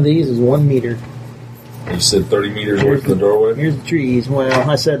 each one of these is 1 meter. You said 30 meters away from the doorway? Here's the trees. Well,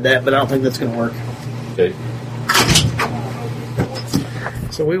 I said that, but I don't think that's going to work. Okay.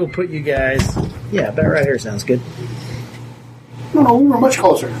 So we will put you guys. Yeah, about right here sounds good. No, we were much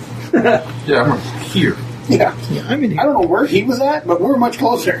closer. Yeah, I'm here. Yeah. Yeah, I'm in I here. don't know where he was at, but we were much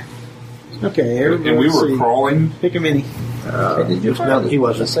closer. Okay, And we were crawling. Pick a mini. Did you No, he the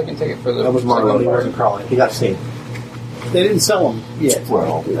wasn't. second ticket for the? That was Marlo. He wasn't crawling. He got seen. They didn't sell them yet.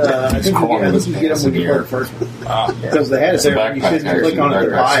 Well, I think you get them when you click first. Because they had it It's a there. You backpack, shouldn't click on it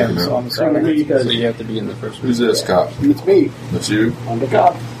to actually. buy them. Backpack, So I'm assuming So because you have to be in the first. who's this cop? It's me. That's you? I'm the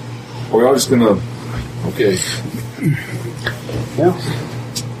cop. Are we all just gonna... Okay. Yeah.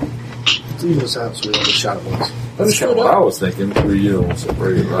 Let's leave this out so we have a shot at once. That's kind of what I was thinking. We,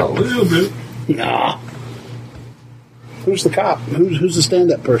 separate it out a little bit. Nah. Who's the cop? Who's the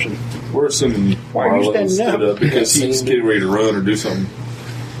stand-up person? We're assuming Why are you Marlon standing stood up? up because he's getting ready to run or do something.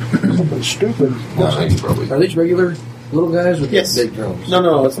 Something stupid. No, I think he probably... Are these regular little guys with Yes. big drones?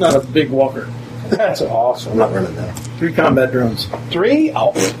 no, it's not a big walker. That's awesome. I'm not running that. 3 combat drones. 3?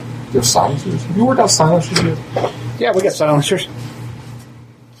 Oh. You have silencers? You worked out silencers yet? Yeah, we got silencers.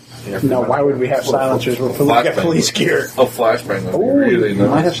 No, why would we have silencers? We got police gear. A flashbang. That'd be Oh, really we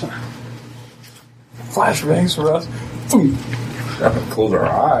might have nice. some. Flashbangs for us. Close our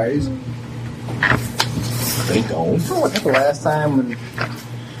eyes. They don't. What happened last time when the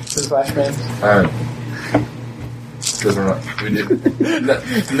flashbang? Because we're not. We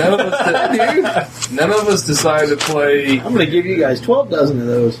didn't. None of us decided to play. I'm going to give you guys 12 dozen of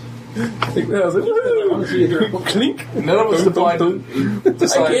those. I was like, woo! Clink. None of us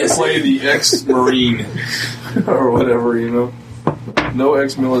decided to play the ex-marine or whatever. No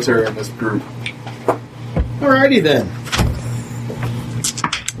ex-military in this group. Alrighty then.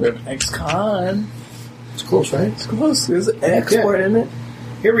 We have an ex-con. It's close, right? It's close. There's an X Yeah. word in it.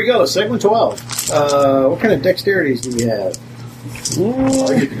 Here we go, segment 12. What kind of dexterities do we have?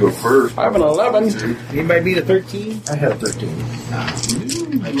 I get to go first. I have an 11. Anybody beat a 13? I had a 13.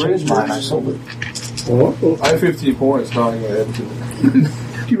 I changed mine. I sold it. I have 15 points. Now I'm going to add to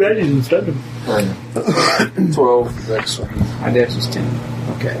it. Too bad you didn't spend them. 12 next one. My dex was 10.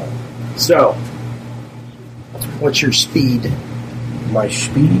 Okay. So, what's your speed? My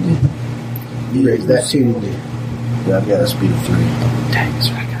speed. You raised that too, didn't you? Yeah, I've got a speed of 3. Dang, that's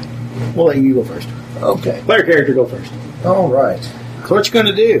what I got. We'll let you go first. Okay. Player character go first. All right. So what you going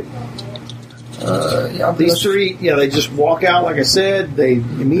to do? Yeah, These 3, they just walk out, like I said. They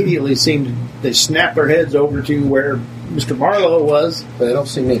immediately they snap their heads over to where Mr. Marlowe was. But they don't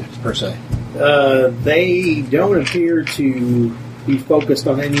see me, per se. They don't appear to be focused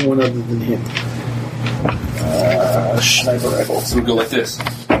on anyone other than him. Sniper rifle. So we go like this.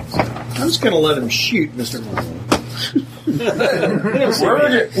 I'm just going to let him shoot Mr. Marlowe.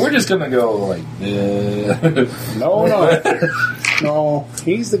 We're just going to go like this. No. No.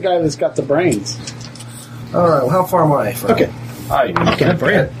 He's the guy that's got the brains. All right. Well, how far am I from? Okay. Hi. Okay,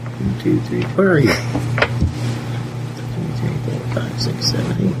 Brad. 1, 2, 3. Where are you? 5, 6,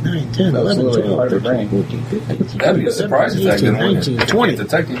 7, 8, 9, 10, 11, really 12, hard to 13, bring. 14, 15, 16, That'd be a surprise if that 18, didn't 19, win. 20.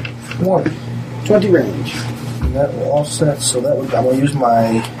 Detecting. 20. 20 range. And that will offset. So that would. I'm going to use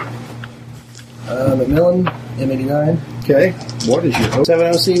my Macmillan M89 Okay. What is your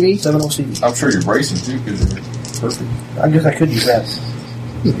 7 OCV? 7 OCV. I'm sure you're bracing too because you're perfect. I guess I could use that.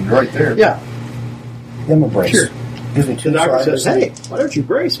 You're right there. Yeah. I'm a brace. Sure. Gives me The 2 doctor sides. says, hey, why don't you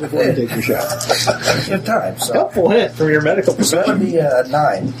brace before you take your shot? You have time. So Helpful hint from your medical so that would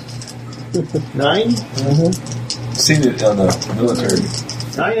profession. be 9. 9? Seen it on the military.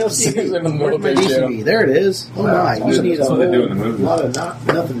 9 It's in the LCV. Where's my military jail. DCV? There it is. Oh my! You just need a That's what they do in the whole movies. lot of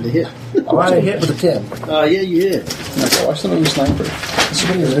nothing to hit. I hit with a 10. Yeah, you did. Okay, watch the movie Sniper. This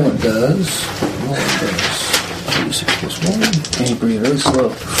one does. What does? 6 plus 1. And he breathes really slow.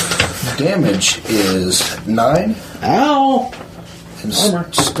 Damage is 9. Ow! And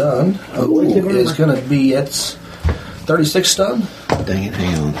Armor. stun is going to be it's 36 stun. Dang it!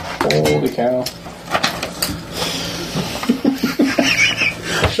 Hang on. Holy cow.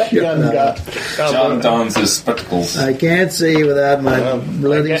 John dons his spectacles. I can't see without my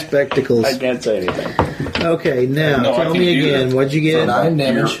bloody spectacles. I can't say anything. Okay, now No, I tell can me do again. that. What'd you get? 9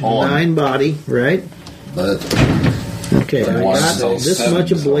 damage. You're on. 9 body, right? But, Okay, I One got is this 7, much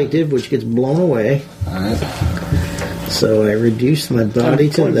so- ablative, which gets blown away. alright. So I reduced my body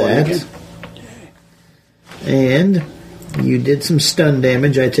to 21 that. again. And you did some stun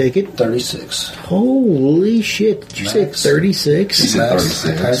damage, I take it. 36. Holy shit. Did you say Max. 36? He said Max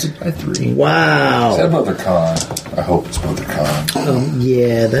 36. times it by 3. Is that Wow. Brother Con? I hope it's Brother Con.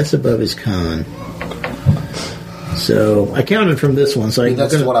 Yeah, that's above his con. So I counted from this one, so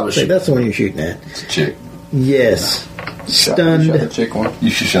That's what I was say shooting. that's the one you're shooting at. It's a chick. Yes. Shot the Stunned. chick one. You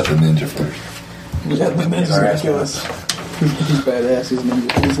should shut the ninja first. Yeah, the ninja's gonna kill us. He's badass. He's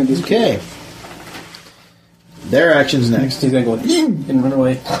ninja. He's gonna do Okay. Their action's next. He's gonna go and run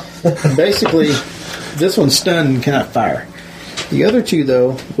away. Basically, this one's stunned and cannot fire. The other two,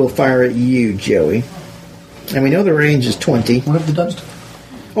 though, will fire at you, Joey. And we know the range is 20. What have the Dunstan?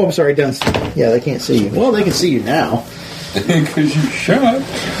 Oh, I'm sorry, Dunstan. Yeah, they can't see you. Well, they can see you now. Because you shut.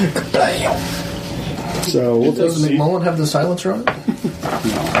 So we'll Does take. McMullen have the silencer on it?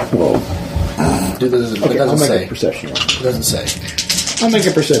 Well, It doesn't, okay, it I'll doesn't make say. a perception roll. It doesn't say. I'll make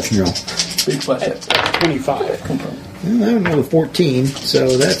a perception roll. Big flash. 25. Come on. Well, I don't know the 14,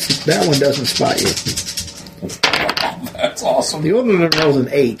 so that one doesn't spot you. That's awesome. The older one rolls an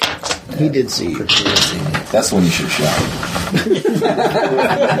 8. He did see you. That's when you should shout. Why did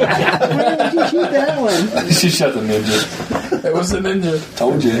you shoot that one? You should shut the ninja. It was the ninja.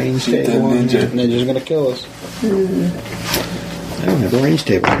 Told you. Range Shoot that table on ninja. Ninja's gonna kill us. I don't have a range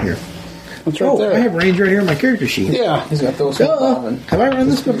table in here. What's right Oh, there? I have range right here on my character sheet. Yeah, he's got those. Duh. Have I run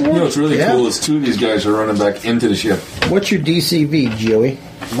this before? You know what's really Yeah. cool is 2 of these guys are running back into the ship. What's your DCV, Joey?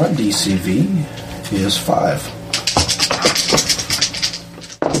 My DCV is 5.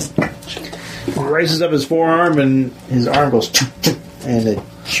 He raises up his forearm and his arm goes and it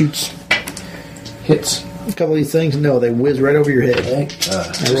shoots. Hits. A couple of these things, no, they whiz right over your head. Okay. I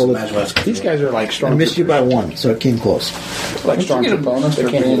Just rolled it. imagine what's These guys are like I strong. missed you by 1, so it came close. Like strong get a bonus for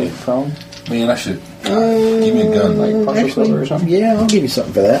can't being do it. prone. Man, I should. Give me a gun. Like partial silver or something? Yeah, I'll give you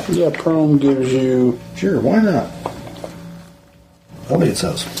something for that. Yeah, prone gives you. Sure, why not? I think it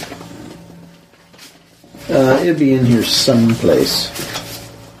says. It'd be in here someplace.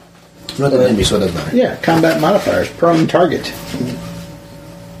 Rather than me, so it doesn't matter. Yeah, combat modifiers, prone target.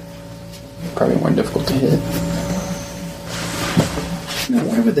 Probably more difficult to hit. Now,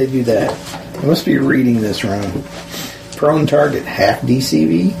 why would they do that? I must be reading this wrong. Prone target, half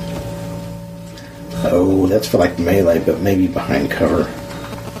DCV? Oh, that's for like melee, but maybe behind cover.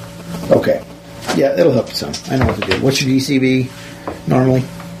 Okay. Yeah, it'll help you some. I know what to do. What's your DCV normally?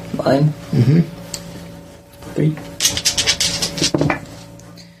 Mine? Mm-hmm. 3.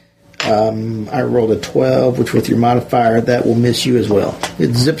 I rolled a 12, which with your modifier, that will miss you as well.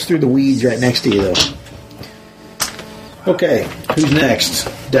 It zips through the weeds right next to you, though. Okay, who's next?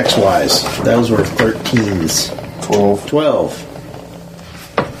 Dex-wise. Those were 13s. 12. 12.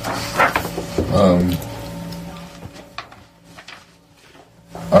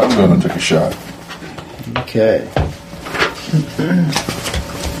 I'm going to take a shot. Okay. Give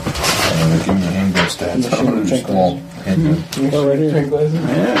me a handgun stats. I'm going to do small handgun. Oh, right here.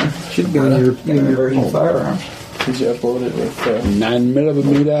 Yeah, should be on your version of firearms. Did you upload it with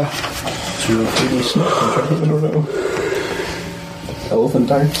 9mm. I don't know. Elephant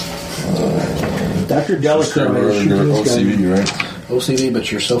type? Dr. Delacroix is Really shooting good this gun. OCV, right? OCV,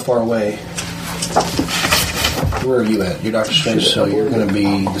 but you're so far away. Where are you at? You're Doctor Strange, so you're going to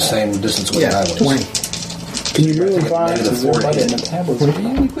be the same distance away that I was. 20. Can you move by? Negative 40.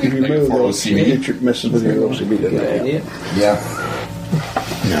 If you move, they'll get your misses with your OCB. Yeah.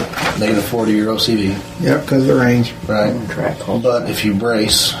 No. Negative 40 your OCV. Yep, because of the range. Right. But if you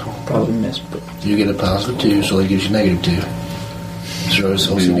brace, Probably missed, but you get a positive 2, so that gives you negative 2. So it's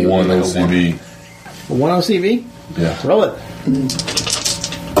It'll be OCV. one OCV. 1 OCV? Yeah. Roll it.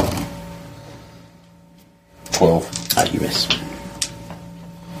 12. Ah, you miss.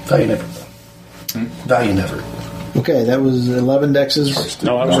 Value never. Value never. Okay, that was 11 dexes.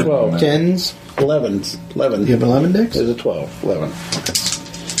 No, I was 12. 10s. 11s. 11. You have 11 dex? There's a 12. 11.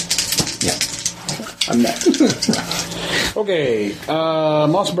 Yeah. I'm next. Okay.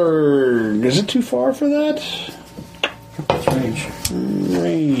 Mossberg. Is it too far for that? Range.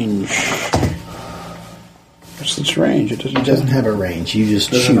 Range. What's its range? It It doesn't have a range. You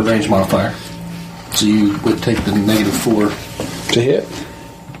just Doesn't shoot. have a range modifier. So you would take the negative 4 to hit.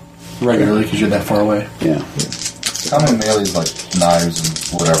 regularly because you're that far away. Yeah. How many melees, like knives and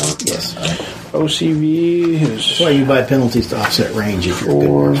whatever? Yes. OCV is That's why you buy penalties to offset range if you're a good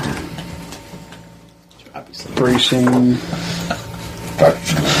 4. marksman. Obviously. Bracing.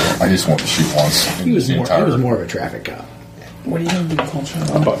 I just want to shoot once. He was more of a traffic cop. What are you going to do, Culture?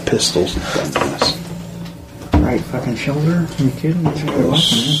 I bought pistols and things. Right fucking shoulder? Are you kidding?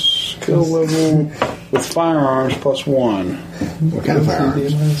 Skill level with firearms +1. What kind of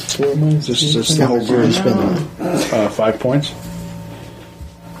firearms? This is the whole group. 5 points.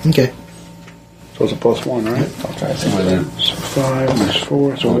 Okay. So it's a +1, right? I'll try to think what it is. So 5 minus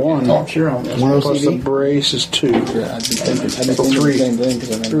 4. So 1. Oh, Sure. One Plus the OCV? brace is 2. Yeah, I did So 3.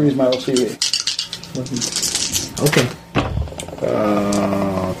 3 is my OCV. Okay.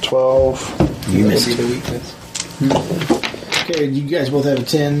 12. You missed. Okay, you guys both have a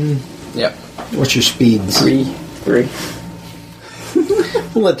 10. Yep. What's your speeds? 3.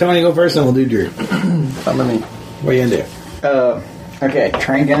 We'll let Tony go first, and we'll do Drew. How many? What are you going to do? Okay,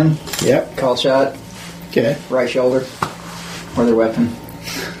 train gun, Yep. call shot, Okay. right shoulder, or their weapon.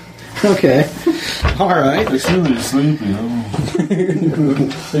 Okay. All right. They seem to sleep, you know.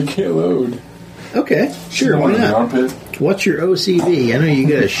 They can't load. Okay. Sure, why One in the not? armpit. What's your OCV? I know you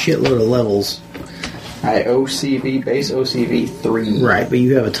got a shitload of levels. Alright, OCV, base OCV 3. Right, but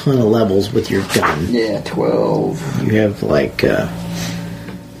you have a ton of levels with your gun. Yeah, 12. You have, like,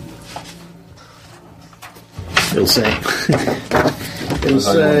 it'll say,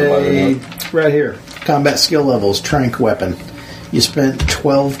 right here, combat skill levels, tranq weapon. You spent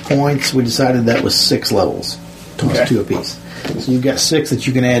 12 points. We decided that was 6 levels. Toss 2 apiece. So you've got 6 that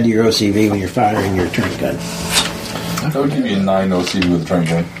you can add to your OCV when you're firing your tranq gun. That would give you a 9 OCV with a train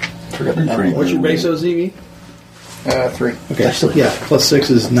gun. What's your base OCV? 3. Okay, so yeah, plus 6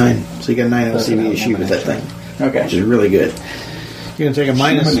 is 9. So you got 9 OCV to shoot with that thing, Okay. which is really good. You're going to take a Shoot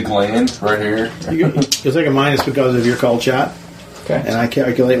minus. him in the gland right here. You'll take a minus because of your called shot. Okay. And I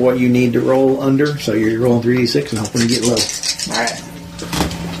calculate what you need to roll under, so you're rolling 3d6 and hoping to get low. Alright.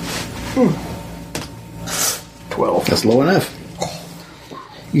 12. That's low enough.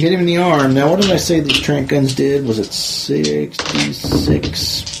 You hit him in the arm. Now, what did I say these tranq guns did? Was it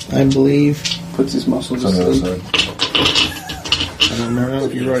 66, I believe? Puts his muscles It's on the other asleep. side. I don't remember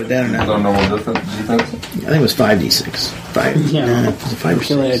if you wrote it down or Is not. that normal defense? I think it was 5d6. 5. Yeah. No, was it 5 or 6?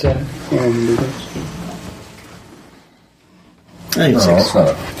 Killing attack. I think it's No, 6. it's not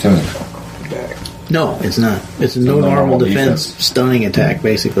a killing. No, it's not. It's a no no normal normal defense, defense. stunning attack,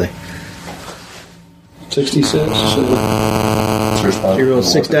 basically. 66. You roll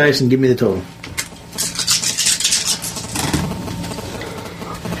 6 dice and give me the total.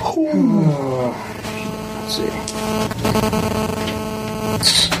 Let's see.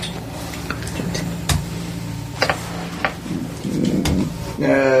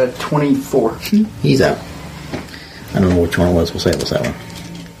 24. He's out. I don't know which one it was. We'll say it was that one.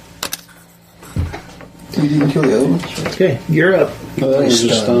 You didn't kill the other one? Okay, you're up. No, that was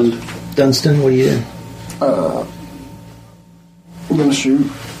just stunned. Dunstan, what are you doing? I'm gonna shoot.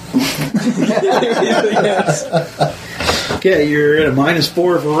 Okay, you're at a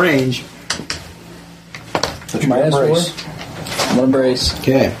 -4 for range. Minus 4? One brace.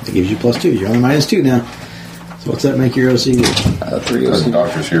 Okay, that gives you +2. You're only -2 now. So what's that make your OCV? 3 Because the OCV.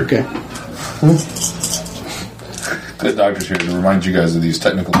 doctor's here. Okay. The doctor's here to remind you guys of these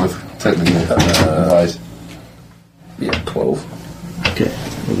technical advice. Yeah, 12. Okay.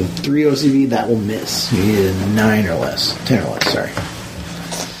 With a 3 OCV, that will miss. You need a 9 or less. 10 or less, sorry.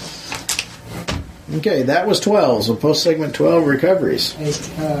 Okay, that was 12. So post-segment 12, recoveries. Hey,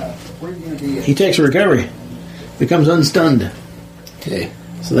 where are you going to be? He takes a recovery. Becomes unstunned. Okay.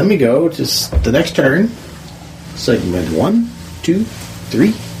 So then we go to the next turn. Segment 1, 2,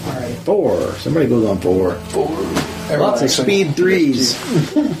 3, 4. Somebody goes on 4. Lots of speed 3s,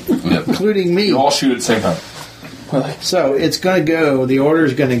 Yep. including me. You all shoot at the same time. So it's going to go, the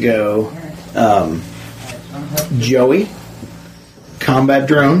order's going to go Joey, Combat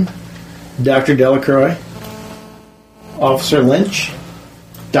Drone, Dr. Delacroix, Officer Lynch,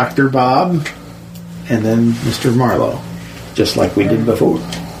 Dr. Bob, and then Mr. Marlowe, just like we did before.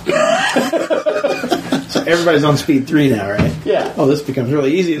 So everybody's on speed 3 now, right? Yeah. Oh, this becomes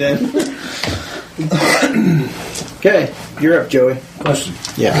really easy then. Okay, you're up, Joey. Question.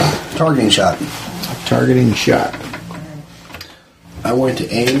 Yeah. Targeting shot. Targeting shot. I want to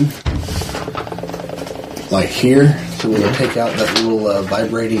aim like here, so when I take out that little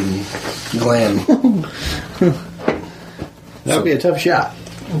vibrating gland. That would be a tough shot.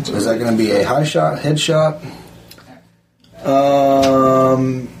 Is that going to be a high shot, head shot?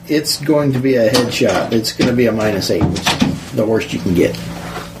 It's going to be a headshot. It's going to be a -8, which is the worst you can get.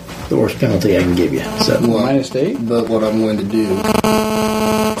 The worst penalty I can give you. So -8? But what I'm going to do,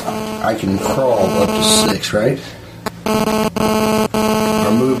 I can crawl up to 6, right?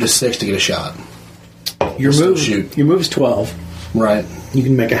 Or move to 6 to get a shot. your Still move, shoot. your move's 12. Right, You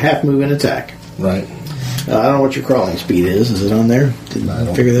can make a half move and attack. right. I don't know what your crawling speed is. Is it on there? Did I you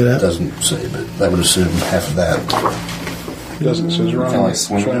don't- figure that It out? doesn't say, but I would assume half of that. Doesn't it says Kinda like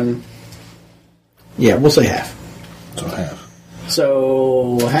swinging. Yeah, we'll say half. So half.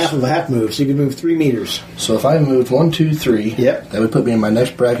 So half of a half move. So you can move 3 meters. So if I moved 1, 2, 3, Yep. that would put me in my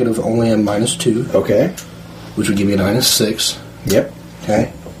next bracket of only a -2, Okay. which would give me a -6. Yep. Okay.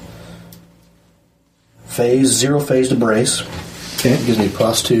 Zero phase to brace. Okay. It gives me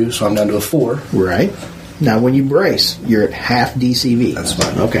 +2, so I'm down to a 4. Right. Now, when you brace, you're at half DCV. That's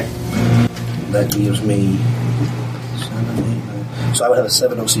fine. Okay. That gives me 7, 8, 9. So I would have a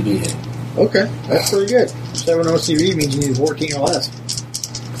 7 OCB hit. Okay. That's pretty good. 7 OCV means you need 14 or less.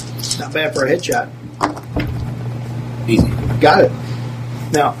 Not bad for a headshot. Easy. Got it.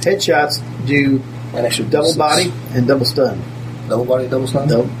 Now, headshots do And extra double body and double stun. Double body, double stun?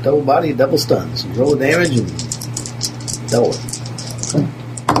 Double body, double stuns. You roll the damage and double it. So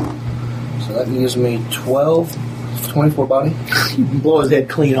that gives me 12, 24 body. You can blow his head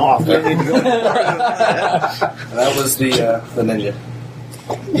clean off. That was the ninja.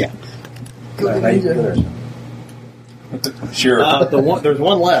 Yeah. Now you can go there. Sure. There's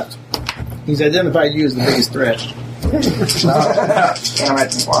one left. He's identified you as the biggest threat. I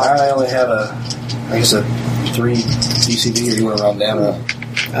only have a 3 DCB, or you want to round down?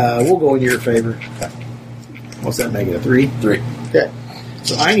 We'll go in your favor. What's that make it? A 3? 3. Okay.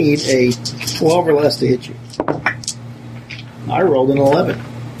 So I need a 12 or less to hit you. I rolled an 11.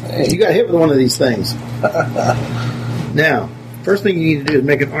 Hey. You got hit with one of these things. Now, first thing you need to do is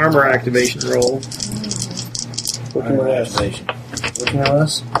make an armor activation roll. Activation. Which one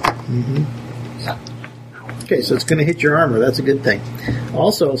else? Okay, so it's going to hit your armor. That's a good thing.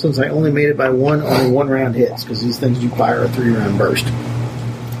 Also, since I only made it by only one round hits, because these things you fire a 3-round burst.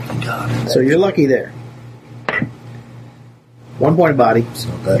 God. So you're lucky there. 1 point of body. So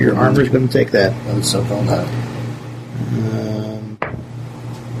that Your would armor's be- going to take that. And so on that.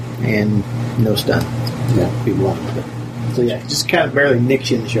 And no stun. Yeah. Be one. So yeah, just kind of barely nicks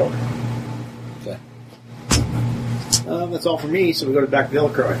you in the shoulder. Okay. That's all for me, so we go to Dr.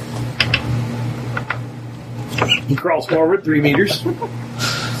 Delacroix. He crawls forward 3 meters.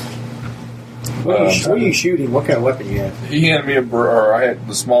 What are you shooting? What kind of weapon you have? He handed me or I had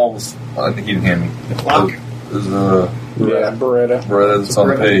the small. I think he didn't hand me. The clock? There's a Yeah, Beretta. Beretta that's on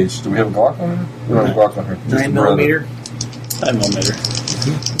the Beretta. page. Do we have a Glock on here? We don't have a Glock on here. Just a 9mm. 9mm. Beretta.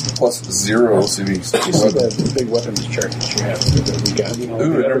 Plus 0 LCVs. You see the big weapons chart that you have that we got.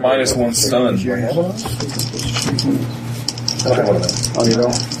 Ooh, they're -1 stun. Oh, you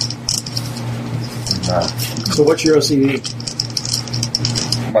don't? So what's your OCV?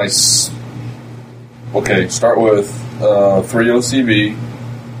 Okay, start with 3 OCV.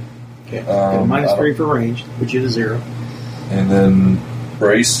 Okay. I -3 don't- for range, puts you to 0. And then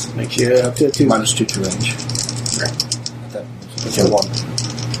brace. Makes you up to a 2. -2 to range. Okay, 1.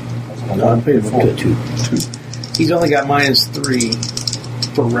 No, I'm putting him up to a 2. 2. He's only got -3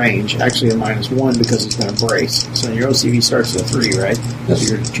 for range. Actually, a -1 because he's going to brace. So your OCV starts at a 3, right? Yes. So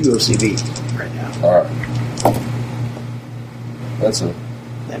you're at 2 OCV right now. Alright. That's a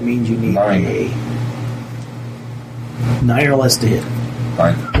That means you need 9. a 9 or less to hit.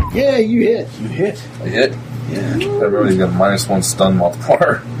 9. Yeah, you hit. You hit. I hit. Yeah. I remember he's got a -1 stun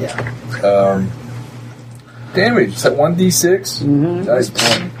multiplier. Yeah. Damage. Is that 1d6? Dice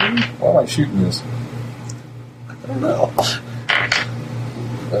 1. Why am I shooting this? I don't know.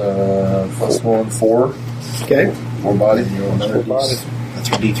 +1, 4. Okay. Full body. You roll another Full body. That's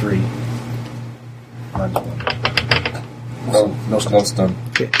your D3. Mine's one. No One's done.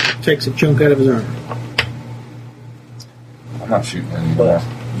 Okay. Takes a chunk out of his arm. I'm not shooting anymore.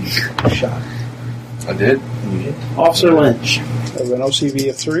 You shot. I did. You hit. Officer Lynch. Has an OCV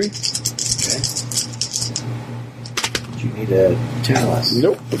of 3. You need a talus.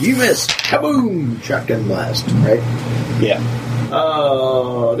 Nope. You miss. Kaboom! Shotgun blast. Right. Yeah.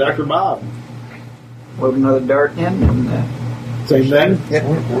 Dr. Bob. Load another dart in and Same thing. Yeah.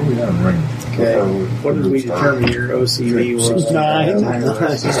 Where are we at in range? Okay. What did we determine your OCV was? 9.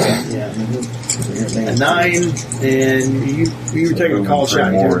 Yeah. A 9, and you were taking a call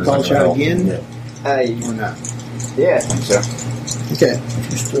shot. You took a call shot again? Or not? yeah, I think so. Okay.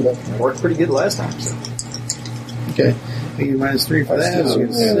 Worked pretty good last time. So. Okay. You minus 3 for that. So you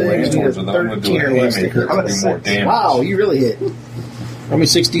get 6. You get 13 or less to hit. How about a Do more 6? damage. Wow, you really hit. Roll me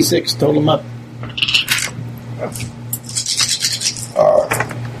 66. Total them up.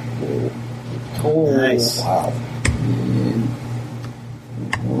 Nice. Wow.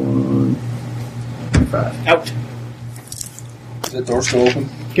 5. Out. Is that door still open?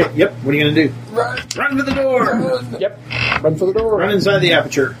 Okay, yep. What are you going to do? Run for the door. Yep. Run for the door. Run inside the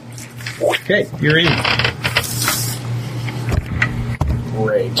aperture. Okay, you're in.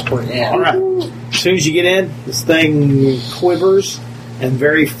 Great. We're in. All right. As soon as you get in, this thing quivers and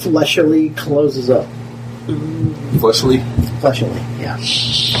very fleshily closes up. Fleshly? Fleshily, yeah.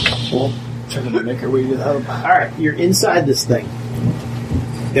 Trying to make our way to the hub. All right, you're inside this thing.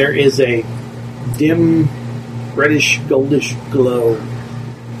 There is a dim, reddish, goldish glow.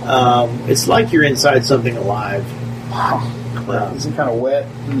 It's like you're inside something alive. Is it kind of wet?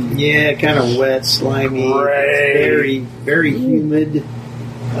 Yeah, kind of wet, slimy, Great. very, very humid.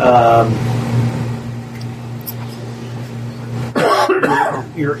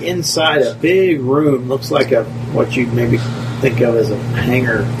 You're inside a big room. Looks like what you'd maybe think of as a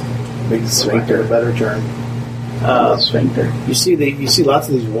hangar, big sphincter, a better term. Sphincter. You see lots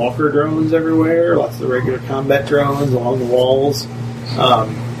of these walker drones everywhere. Lots of the regular combat drones along the walls.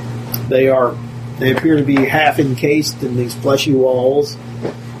 They appear to be half encased in these fleshy walls.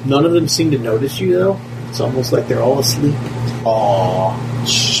 None of them seem to notice you though. It's almost like they're all asleep. Aww.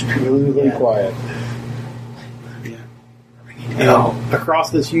 Really Yeah. quiet. And across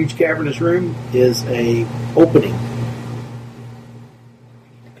this huge cavernous room is a opening.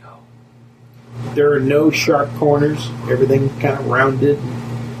 There are no sharp corners. Everything kind of rounded.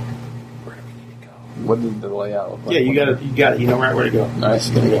 What did the layout look like? Yeah, you got it. You know right where to go. Nice.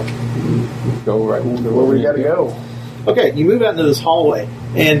 Go right where Where we gotta go? Okay, you move out into this hallway,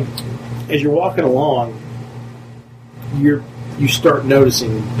 and as you're walking along, you start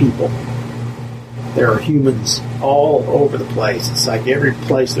noticing people. There are humans all over the place. It's like every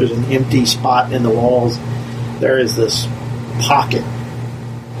place there's an empty spot in the walls. There is this pocket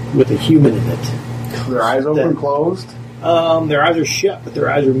with a human in it. Their eyes open, closed? Their eyes are shut, but their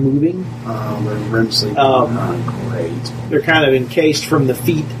eyes are moving. They're REM sleep. Great. They're kind of encased from the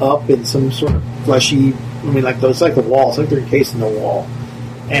feet up in some sort of fleshy. Like those, like the wall. It's like they're encased in the wall,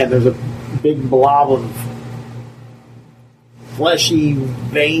 and there's a big blob of fleshy,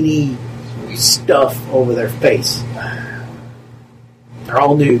 veiny stuff over their face. They're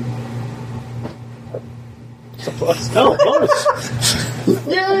all nude. Oh, bonus!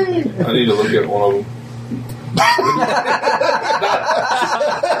 Yay! I need to look at one of them.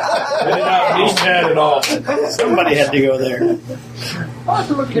 I did not mean that at all. Somebody had to go there. I'm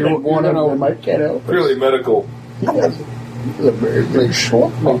looking at one of them. I can't help it. Purely medical. He's a very, very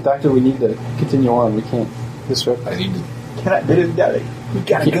short one. Like, Doctor, we need to continue on. We can't disrupt. I need to. We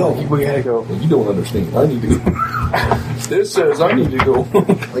gotta go. We gotta go. You don't understand. I need to go. This says I need to go.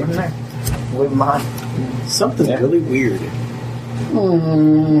 Leave him there. Leave him behind. Something really weird.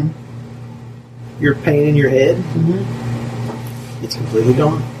 Your pain in your head, it's completely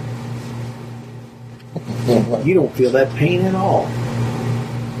gone. You don't feel that pain at all.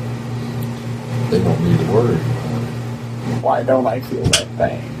 They don't need to worry. Why don't I feel that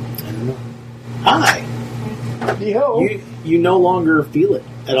pain? I don't know. Hi. Yo. You no longer feel it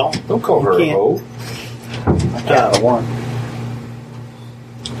at all. Don't call her a can't- hoe. One.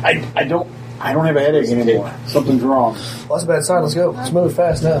 I don't have a headache anymore. Something's wrong. Well, that's a bad sign. Let's go. Let's move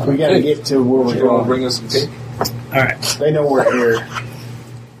fast now. We gotta get to where we're You want to going. bring us some cake? All right. They know we're here.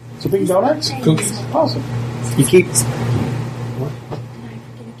 Some big donuts? Cookies. Awesome. You keep.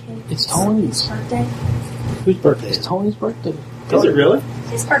 It's Tony's. Birthday. Whose birthday is It's it? Tony's birthday. Is it really?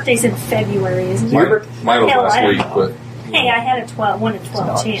 His birthday's in February, isn't it? Mine was Hell, last I don't week, know. but Hey, I had a 1 in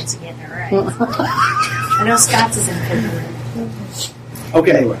 12 chance of getting it right. I know Scott's is in February.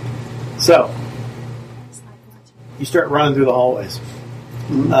 Okay. So you start running through the hallways.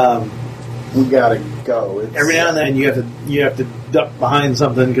 We gotta go. Every now and then you have to duck behind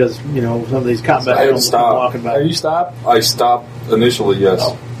something because some of these combat I films stop. we're talking about. Are you stopped? I stopped initially, yes.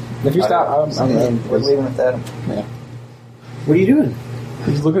 Oh. If you stop, I'm in. We're leaving with that. Yeah. What are you doing?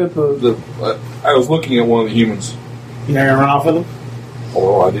 He's looking at the. I was looking at one of the humans. You not gonna run off with them?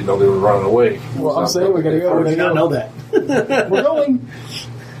 Oh, I didn't know they were running away. Well, I'm saying we gotta go. Or do you not know that? We're going.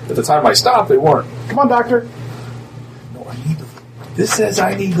 At the time I stopped, they weren't. Come on, doctor. No, I need to. This says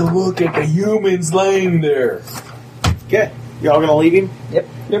I need to look at the humans laying there. Okay. Y'all gonna leave him? Yep.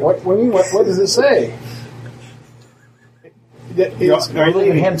 What does it say? Are you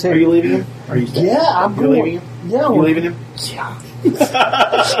leaving him too? Are you leaving him? Are you? Yeah, I'm You're leaving him. Yeah, You leaving him? Yeah.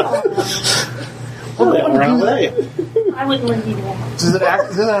 What the hell around with that? I wouldn't leave you alone. Does it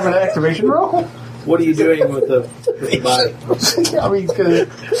have an activation roll? What are you doing with the body? I mean, 'cause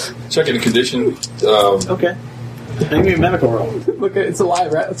Checking the condition. Okay. Make me a medical roll. Look at it's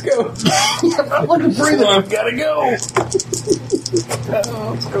alive, right? Let's go. I'm looking for breathing. I've got to go.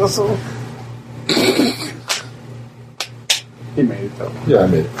 Let's go. So he made it though. Yeah, I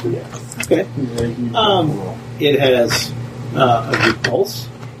made it. Okay. It has a good pulse.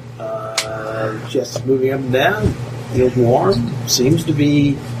 Just moving up and down. Feels warm. Seems to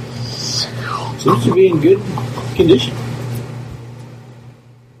be in good condition.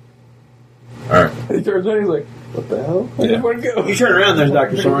 All right. He turns around. He's like, "What the hell? Yeah. Where'd it go?" You turn around. There's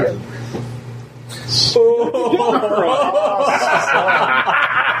Dr. Sorensen.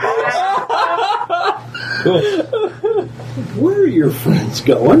 Where are your friends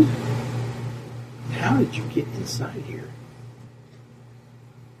going? How did you get inside here?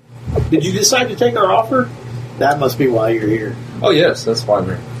 Did you decide to take our offer? That must be why you're here. Oh yes, that's fine,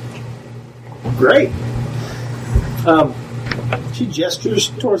 man. Great. She gestures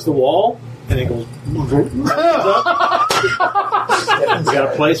towards the wall, and it goes. It's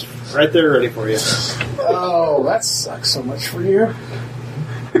got a place right there ready for you. Oh, that sucks so much for you.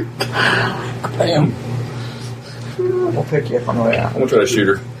 Damn. We'll pick you up on the way out. I'm gonna try to shoot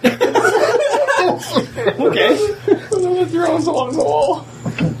her. Okay. The drones along the wall.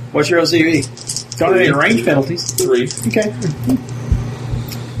 What's your OCV? Don't have any range penalties. 3. Okay.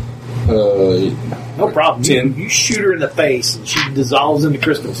 No problem. 10. You shoot her in the face, and she dissolves into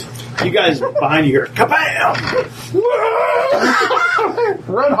crystals. You guys behind you hear kabam!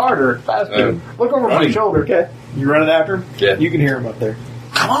 Run harder, faster. Look over my running. shoulder. Okay. You running after him? Yeah. You can hear him up there.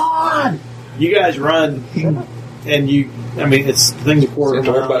 Come on! You guys run, and it's the thing's a quarter of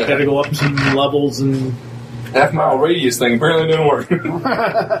a mile. You gotta go up some levels, and Half-mile radius thing apparently didn't work.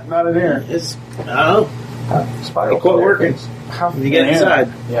 Not in here. it's, I don't know. Spiral. Quit working. When you get inside,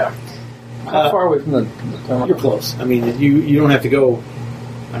 Yeah. How far away from the terminal? you're close. I mean, you don't have to go.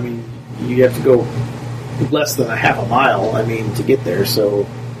 I mean, you have to go less than a half a mile. I mean, to get there. So,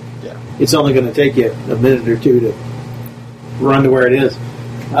 Yeah. it's only going to take you a minute or two to run to where it is.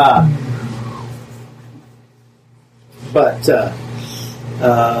 But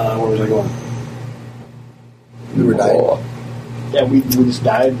where was I going? We were dying. Yeah, we just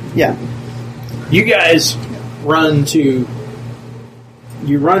died. Yeah. You guys run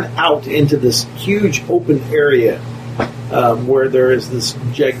out into this huge open area where there is this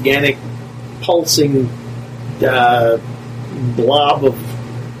gigantic pulsing blob of,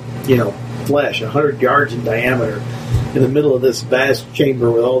 flesh, 100 yards in diameter, in the middle of this vast chamber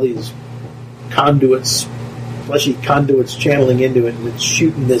with all these conduits, fleshy conduits channeling into it, and it's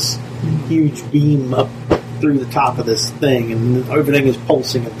shooting this huge beam up through the top of this thing, and everything is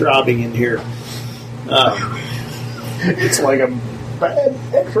pulsing and throbbing in here. It's like a bad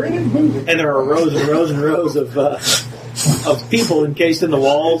X-rated movie. And there are rows and rows and rows of people encased in the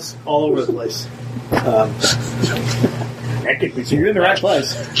walls all over the place. So you're in the right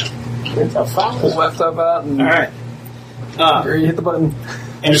place. It's a foul. Pull laptop out and All right. you hit the button.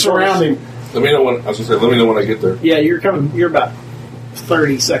 And Surrounding. Let me know when. I was gonna say, let me know when I get there. Yeah, you're coming. You're about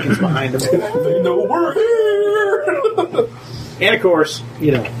 30 seconds behind them. They know we're here. And of course,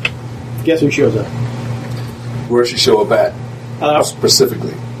 guess who shows up? Where she show up at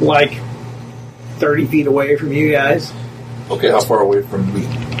specifically? Like 30 feet away from you guys. Okay, how far away from me?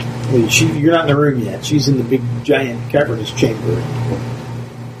 You're not in the room yet. She's in the big, giant cavernous chamber.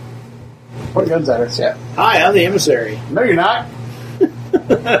 Point guns at us. Yeah. Hi, I'm the emissary. No, you're not.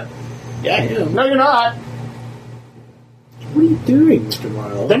 Yeah, I am. No, you're not. What are you doing, Mr.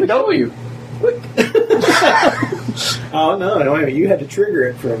 Marlowe? Let me show you. Oh, no, wait a minute. You had to trigger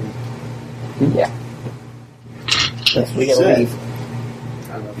it from... Yeah. That's what We you gotta said. leave.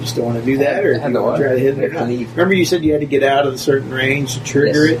 I don't know if you still want to do that, or if Had you to want what? to try to hit We it. have to leave. Remember you said you had to get out of a certain range to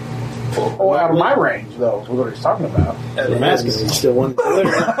trigger Yes. it? Oh, out of my range, though, is what he's talking about. I'm asking, is he still one?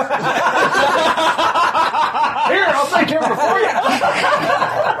 Here, I'll take care of it for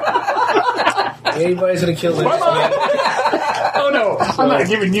you. Anybody's gonna kill this. Oh, no. I'm not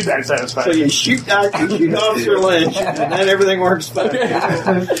giving you that satisfaction. So you shoot Officer Lynch, and then everything works fine.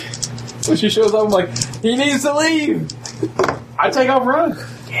 When she shows up, I'm like, he needs to leave. I take off running.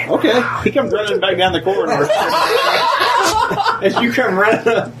 Okay. He comes running back down the corridor. As you come running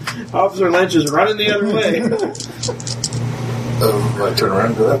up, Officer Lynch is running the other way. I turn around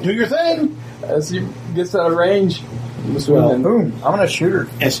and do that. Do your thing. As he gets out of range, Well, Boom. I'm going to shoot her.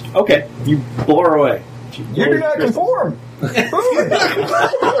 Okay. You blow her away. You do not conform.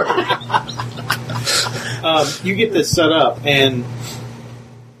 You get this set up, and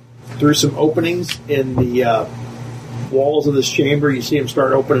through some openings in the walls of this chamber, you see them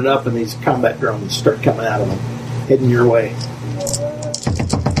start opening up, and these combat drones start coming out of them, heading your way.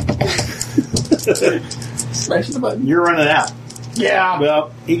 smashing the button. You're running out. Yeah.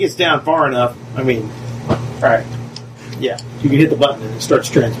 Well, he gets down far enough. I mean, Right. yeah, you can hit the button and it starts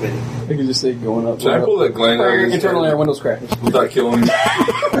transmitting. I can just see it going up. Should I pull that Glen out of his Internal air windows crash. without killing him?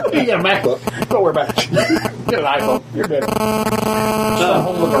 You got a MacBook. Don't worry about it. Get an iPhone. You're good.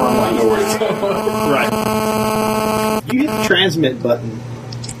 Hold the wrong way. No worries. Right. You hit the transmit button.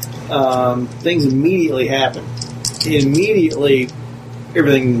 Things immediately happen. Immediately,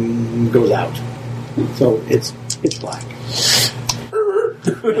 everything goes out. So it's pitch black. I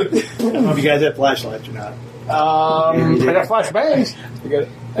don't know if you guys have flashlights or not. I got flashbangs.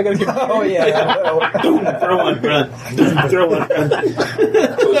 I gotta get. Oh, yeah. Boom, throw one, run. Boom, throw one, run.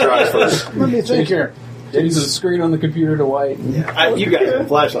 Close your eyes first. Let me think here. Change the screen on the computer to white. You guys have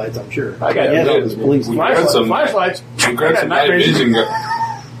flashlights, I'm sure. I got yeah, no, it was police. we grabbed some- Flashlights. We grabbed some night vision.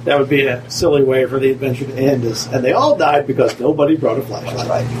 That would be a silly way for the adventure to end. And they all died because nobody brought a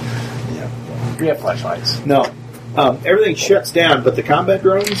flashlight. Yeah. We have flashlights. No. Everything shuts down, but the combat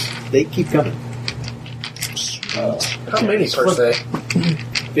drones, they keep coming. How many per se?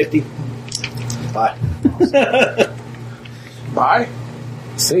 50. Bye. Bye.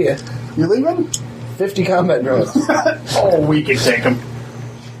 See ya. You leaving? 50 combat drones. Oh, we can take them.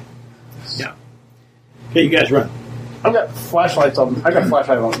 Yeah. Okay, you guys run. I've got flashlights on. I got a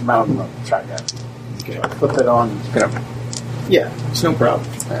flashlight on mounted on the shotgun. Okay. So I flip it on. It's gonna. Yeah, it's no problem.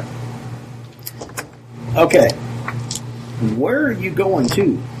 Yeah. Okay. Where are you going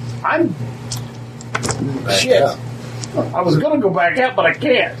to? I'm. Shit. I was gonna go back out, but I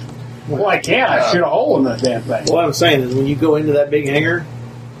can't. Well, I can. I shoot a hole in this damn thing. What I'm saying is when you go into that big hangar,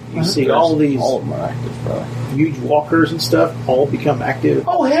 you see all these All of them are active, probably. huge walkers and stuff all become active.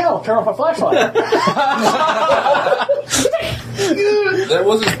 Oh hell! Turn off my flashlight. That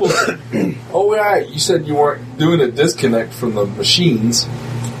wasn't supposed to. Oh, yeah, you said you weren't doing a disconnect from the machines.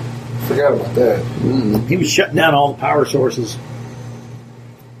 Forgot about that. He was shutting down all the power sources.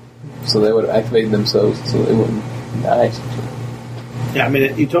 So they would have activated themselves so they wouldn't die. Yeah, I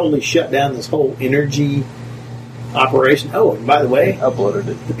mean, you totally shut down this whole energy operation. Oh, and by the way, Uploaded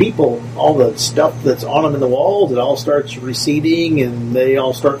it. the people, all the stuff that's on them in the walls, it all starts receding and they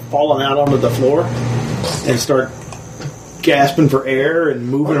all start falling out onto the floor and start gasping for air and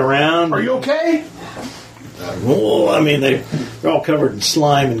moving around. Are you okay? Well, I mean, they're all covered in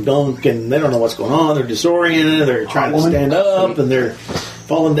slime and gunk and they don't know what's going on. They're disoriented. They're trying to stand up and they're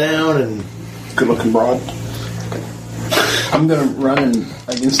falling down and... Good looking broad. I'm gonna run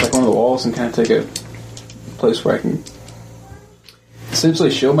against like one of the walls and kind of take a place where I can essentially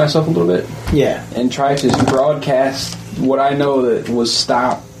shield myself a little bit Yeah. and try to broadcast what I know that was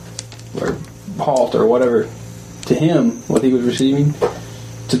stop or halt or whatever to him, what he was receiving,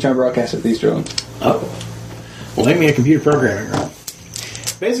 to try and broadcast it to these drones. Oh. Well, make me a computer programming roll.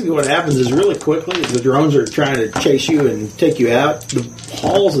 Basically what happens is really quickly, as the drones are trying to chase you and take you out, the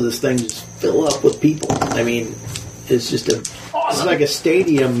halls of this thing just fill up with people. I mean, it's just it's like a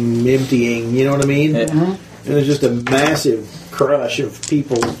stadium emptying, you know what I mean? Yeah. And there's just a massive crush of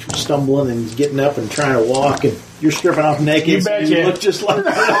people stumbling and getting up and trying to walk, and you're stripping off naked. You so betcha. you look just like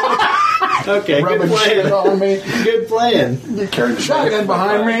Okay, good Rubbing shit plan. on me. Good plan. You carried the shotgun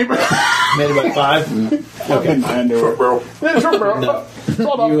behind me. Made about 5. Okay. My underwear. Bro. Sure, bro. No.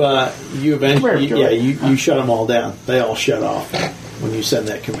 Hold on. You eventually, Come here, you shut them all down. They all shut off when you send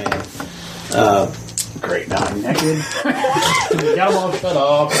that command. Great. Now I'm naked. Got them all shut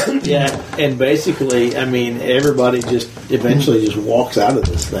off. Yeah, and basically, I mean, everybody just eventually just walks out of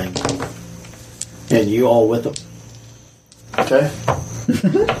this thing, and you all with them. Okay.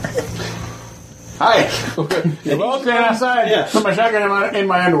 Hi. You're well standing outside. Yeah. Put my shotgun in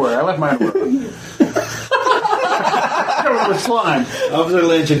my underwear. I left my underwear. with slime. Officer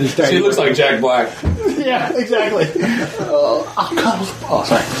Lynch and his tiny. She looks like Jack Black. Yeah, exactly.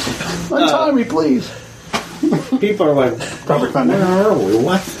 Sorry. Untie me, please. People are like, Probably found where out. are we?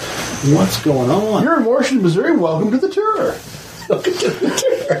 What's going on? You're in Washington, Missouri. Welcome to the tour.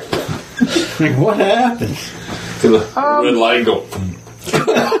 Like, what happened? To the red light go.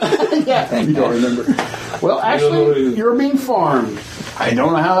 Yeah, you don't remember. Well, actually, you're being farmed. I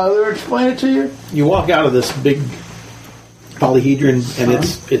don't know how to explain it to you. You walk out of this big polyhedron, and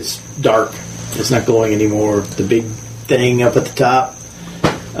it's dark. It's not glowing anymore. The big thing up at the top,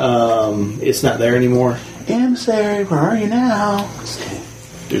 it's not there anymore. Emissary, where are you now?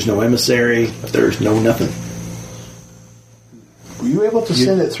 There's no emissary. There's no nothing. Were you able to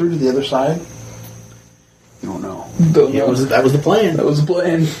send it through to the other side? You don't know. Yeah, that was the plan. That was the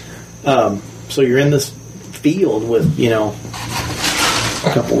plan. So you're in this field with,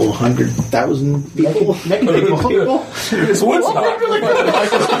 a couple of 100,000 people. People? It's Woodstock.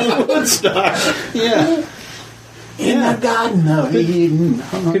 Woodstock. Yeah. In the Garden of Eden.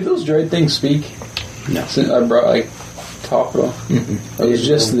 Could those droid things speak? No. Since I brought talk about. It was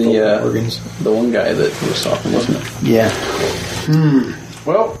just the organs. The one guy that was talking, wasn't it? Yeah.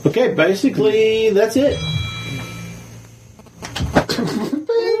 Well, Okay, basically, that's it.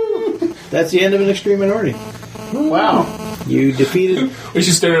 That's the end of an extreme minority. wow. You defeated. We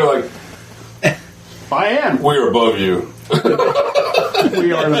should stand there like, I am. we're above you.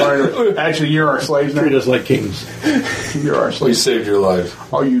 We are the martyr. Actually, you're our slaves now. Treat us like kings. You're our We slaves. saved your lives.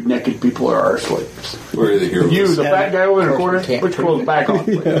 All you naked people are our slaves. We're the heroes. You, the fat guy over in the corner, can't put your clothes back on,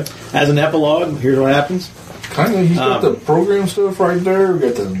 please. As an epilogue, here's what happens. Kind of. He's got the program stuff right there. We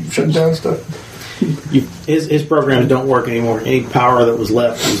got the shutdown stuff. His programs don't work anymore. Any power that was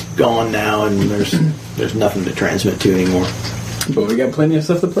left is gone now, and there's nothing to transmit to anymore. But we got plenty of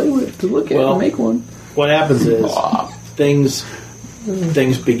stuff to play with, to look at, Well, and make one. What happens is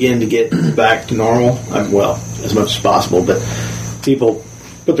things begin to get back to normal. Well, as much as possible, but people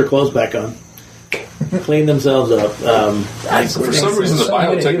put their clothes back on, clean themselves up. For some reason, the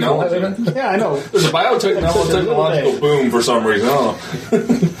biotechnology. Yeah, I know. There's a biotechnological boom for some reason. I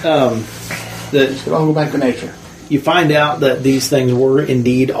don't know. That It all go back to nature. you find out that these things were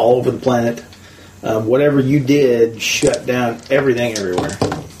indeed all over the planet. Whatever you did shut down everything everywhere.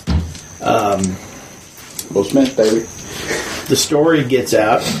 Will Smith, baby. The story gets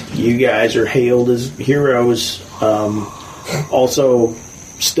out. You guys are hailed as heroes. Also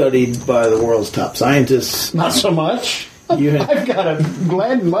studied by the world's top scientists. Not so much. You had I've got a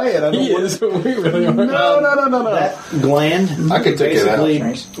gland in my head. I don't know what but we really are. No. that gland. I could take it out.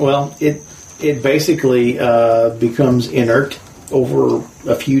 Basically, well, it basically becomes inert over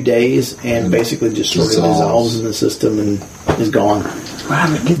a few days and basically just sort of dissolves in the system and is gone.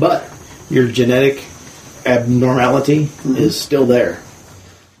 But your genetic abnormality is still there,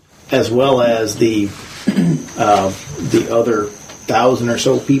 as well as the other 1,000 or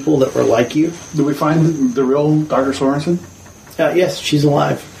so people that were like you. Do we find the real Dr. Sorensen? Yes, she's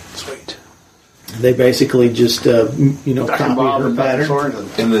alive. Sweet. They basically just Dr. copy Bob her and Dr. pattern.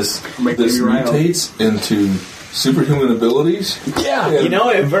 Sorensen. And this Make this me rhino. mutates into superhuman abilities. Yeah, And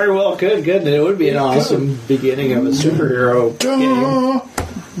it very well could. Good, it would be an awesome beginning of a superhero game.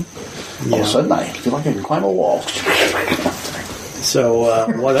 All of a sudden, I feel like I can climb a wall. So,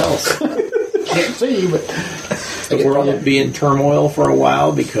 what else? Can't see, but The world would be in turmoil for a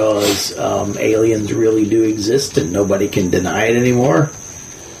while because aliens really do exist and nobody can deny it anymore.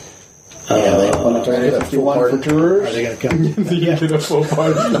 want to try to get a full one for Are tours. they going to come? Get a full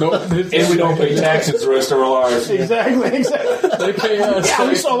party. and we don't pay taxes the rest of our lives. Exactly. They pay us. Yeah,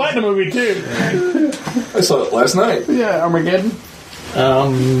 we saw that in the movie too. I saw it last night. Yeah, Armageddon.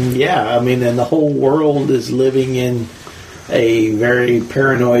 Yeah, I mean, and the whole world is living in a very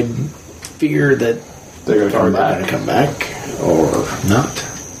paranoid fear that They're going to are come they going back. to come back or not.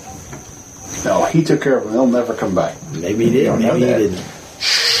 No, he took care of them. They'll never come back. Maybe he did. don't know Maybe he that. didn't.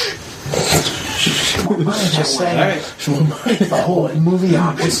 Just saying. All right. The whole movie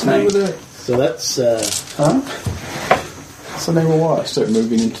opposite night. So that's Huh? What's the name of what? Start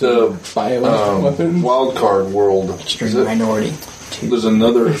moving into The bio weapons. wild card world. Extreme Minority. There's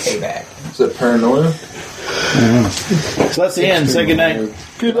another. Payback. Is that Paranoia? so that's the end. Say good night.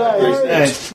 Good night. Good night.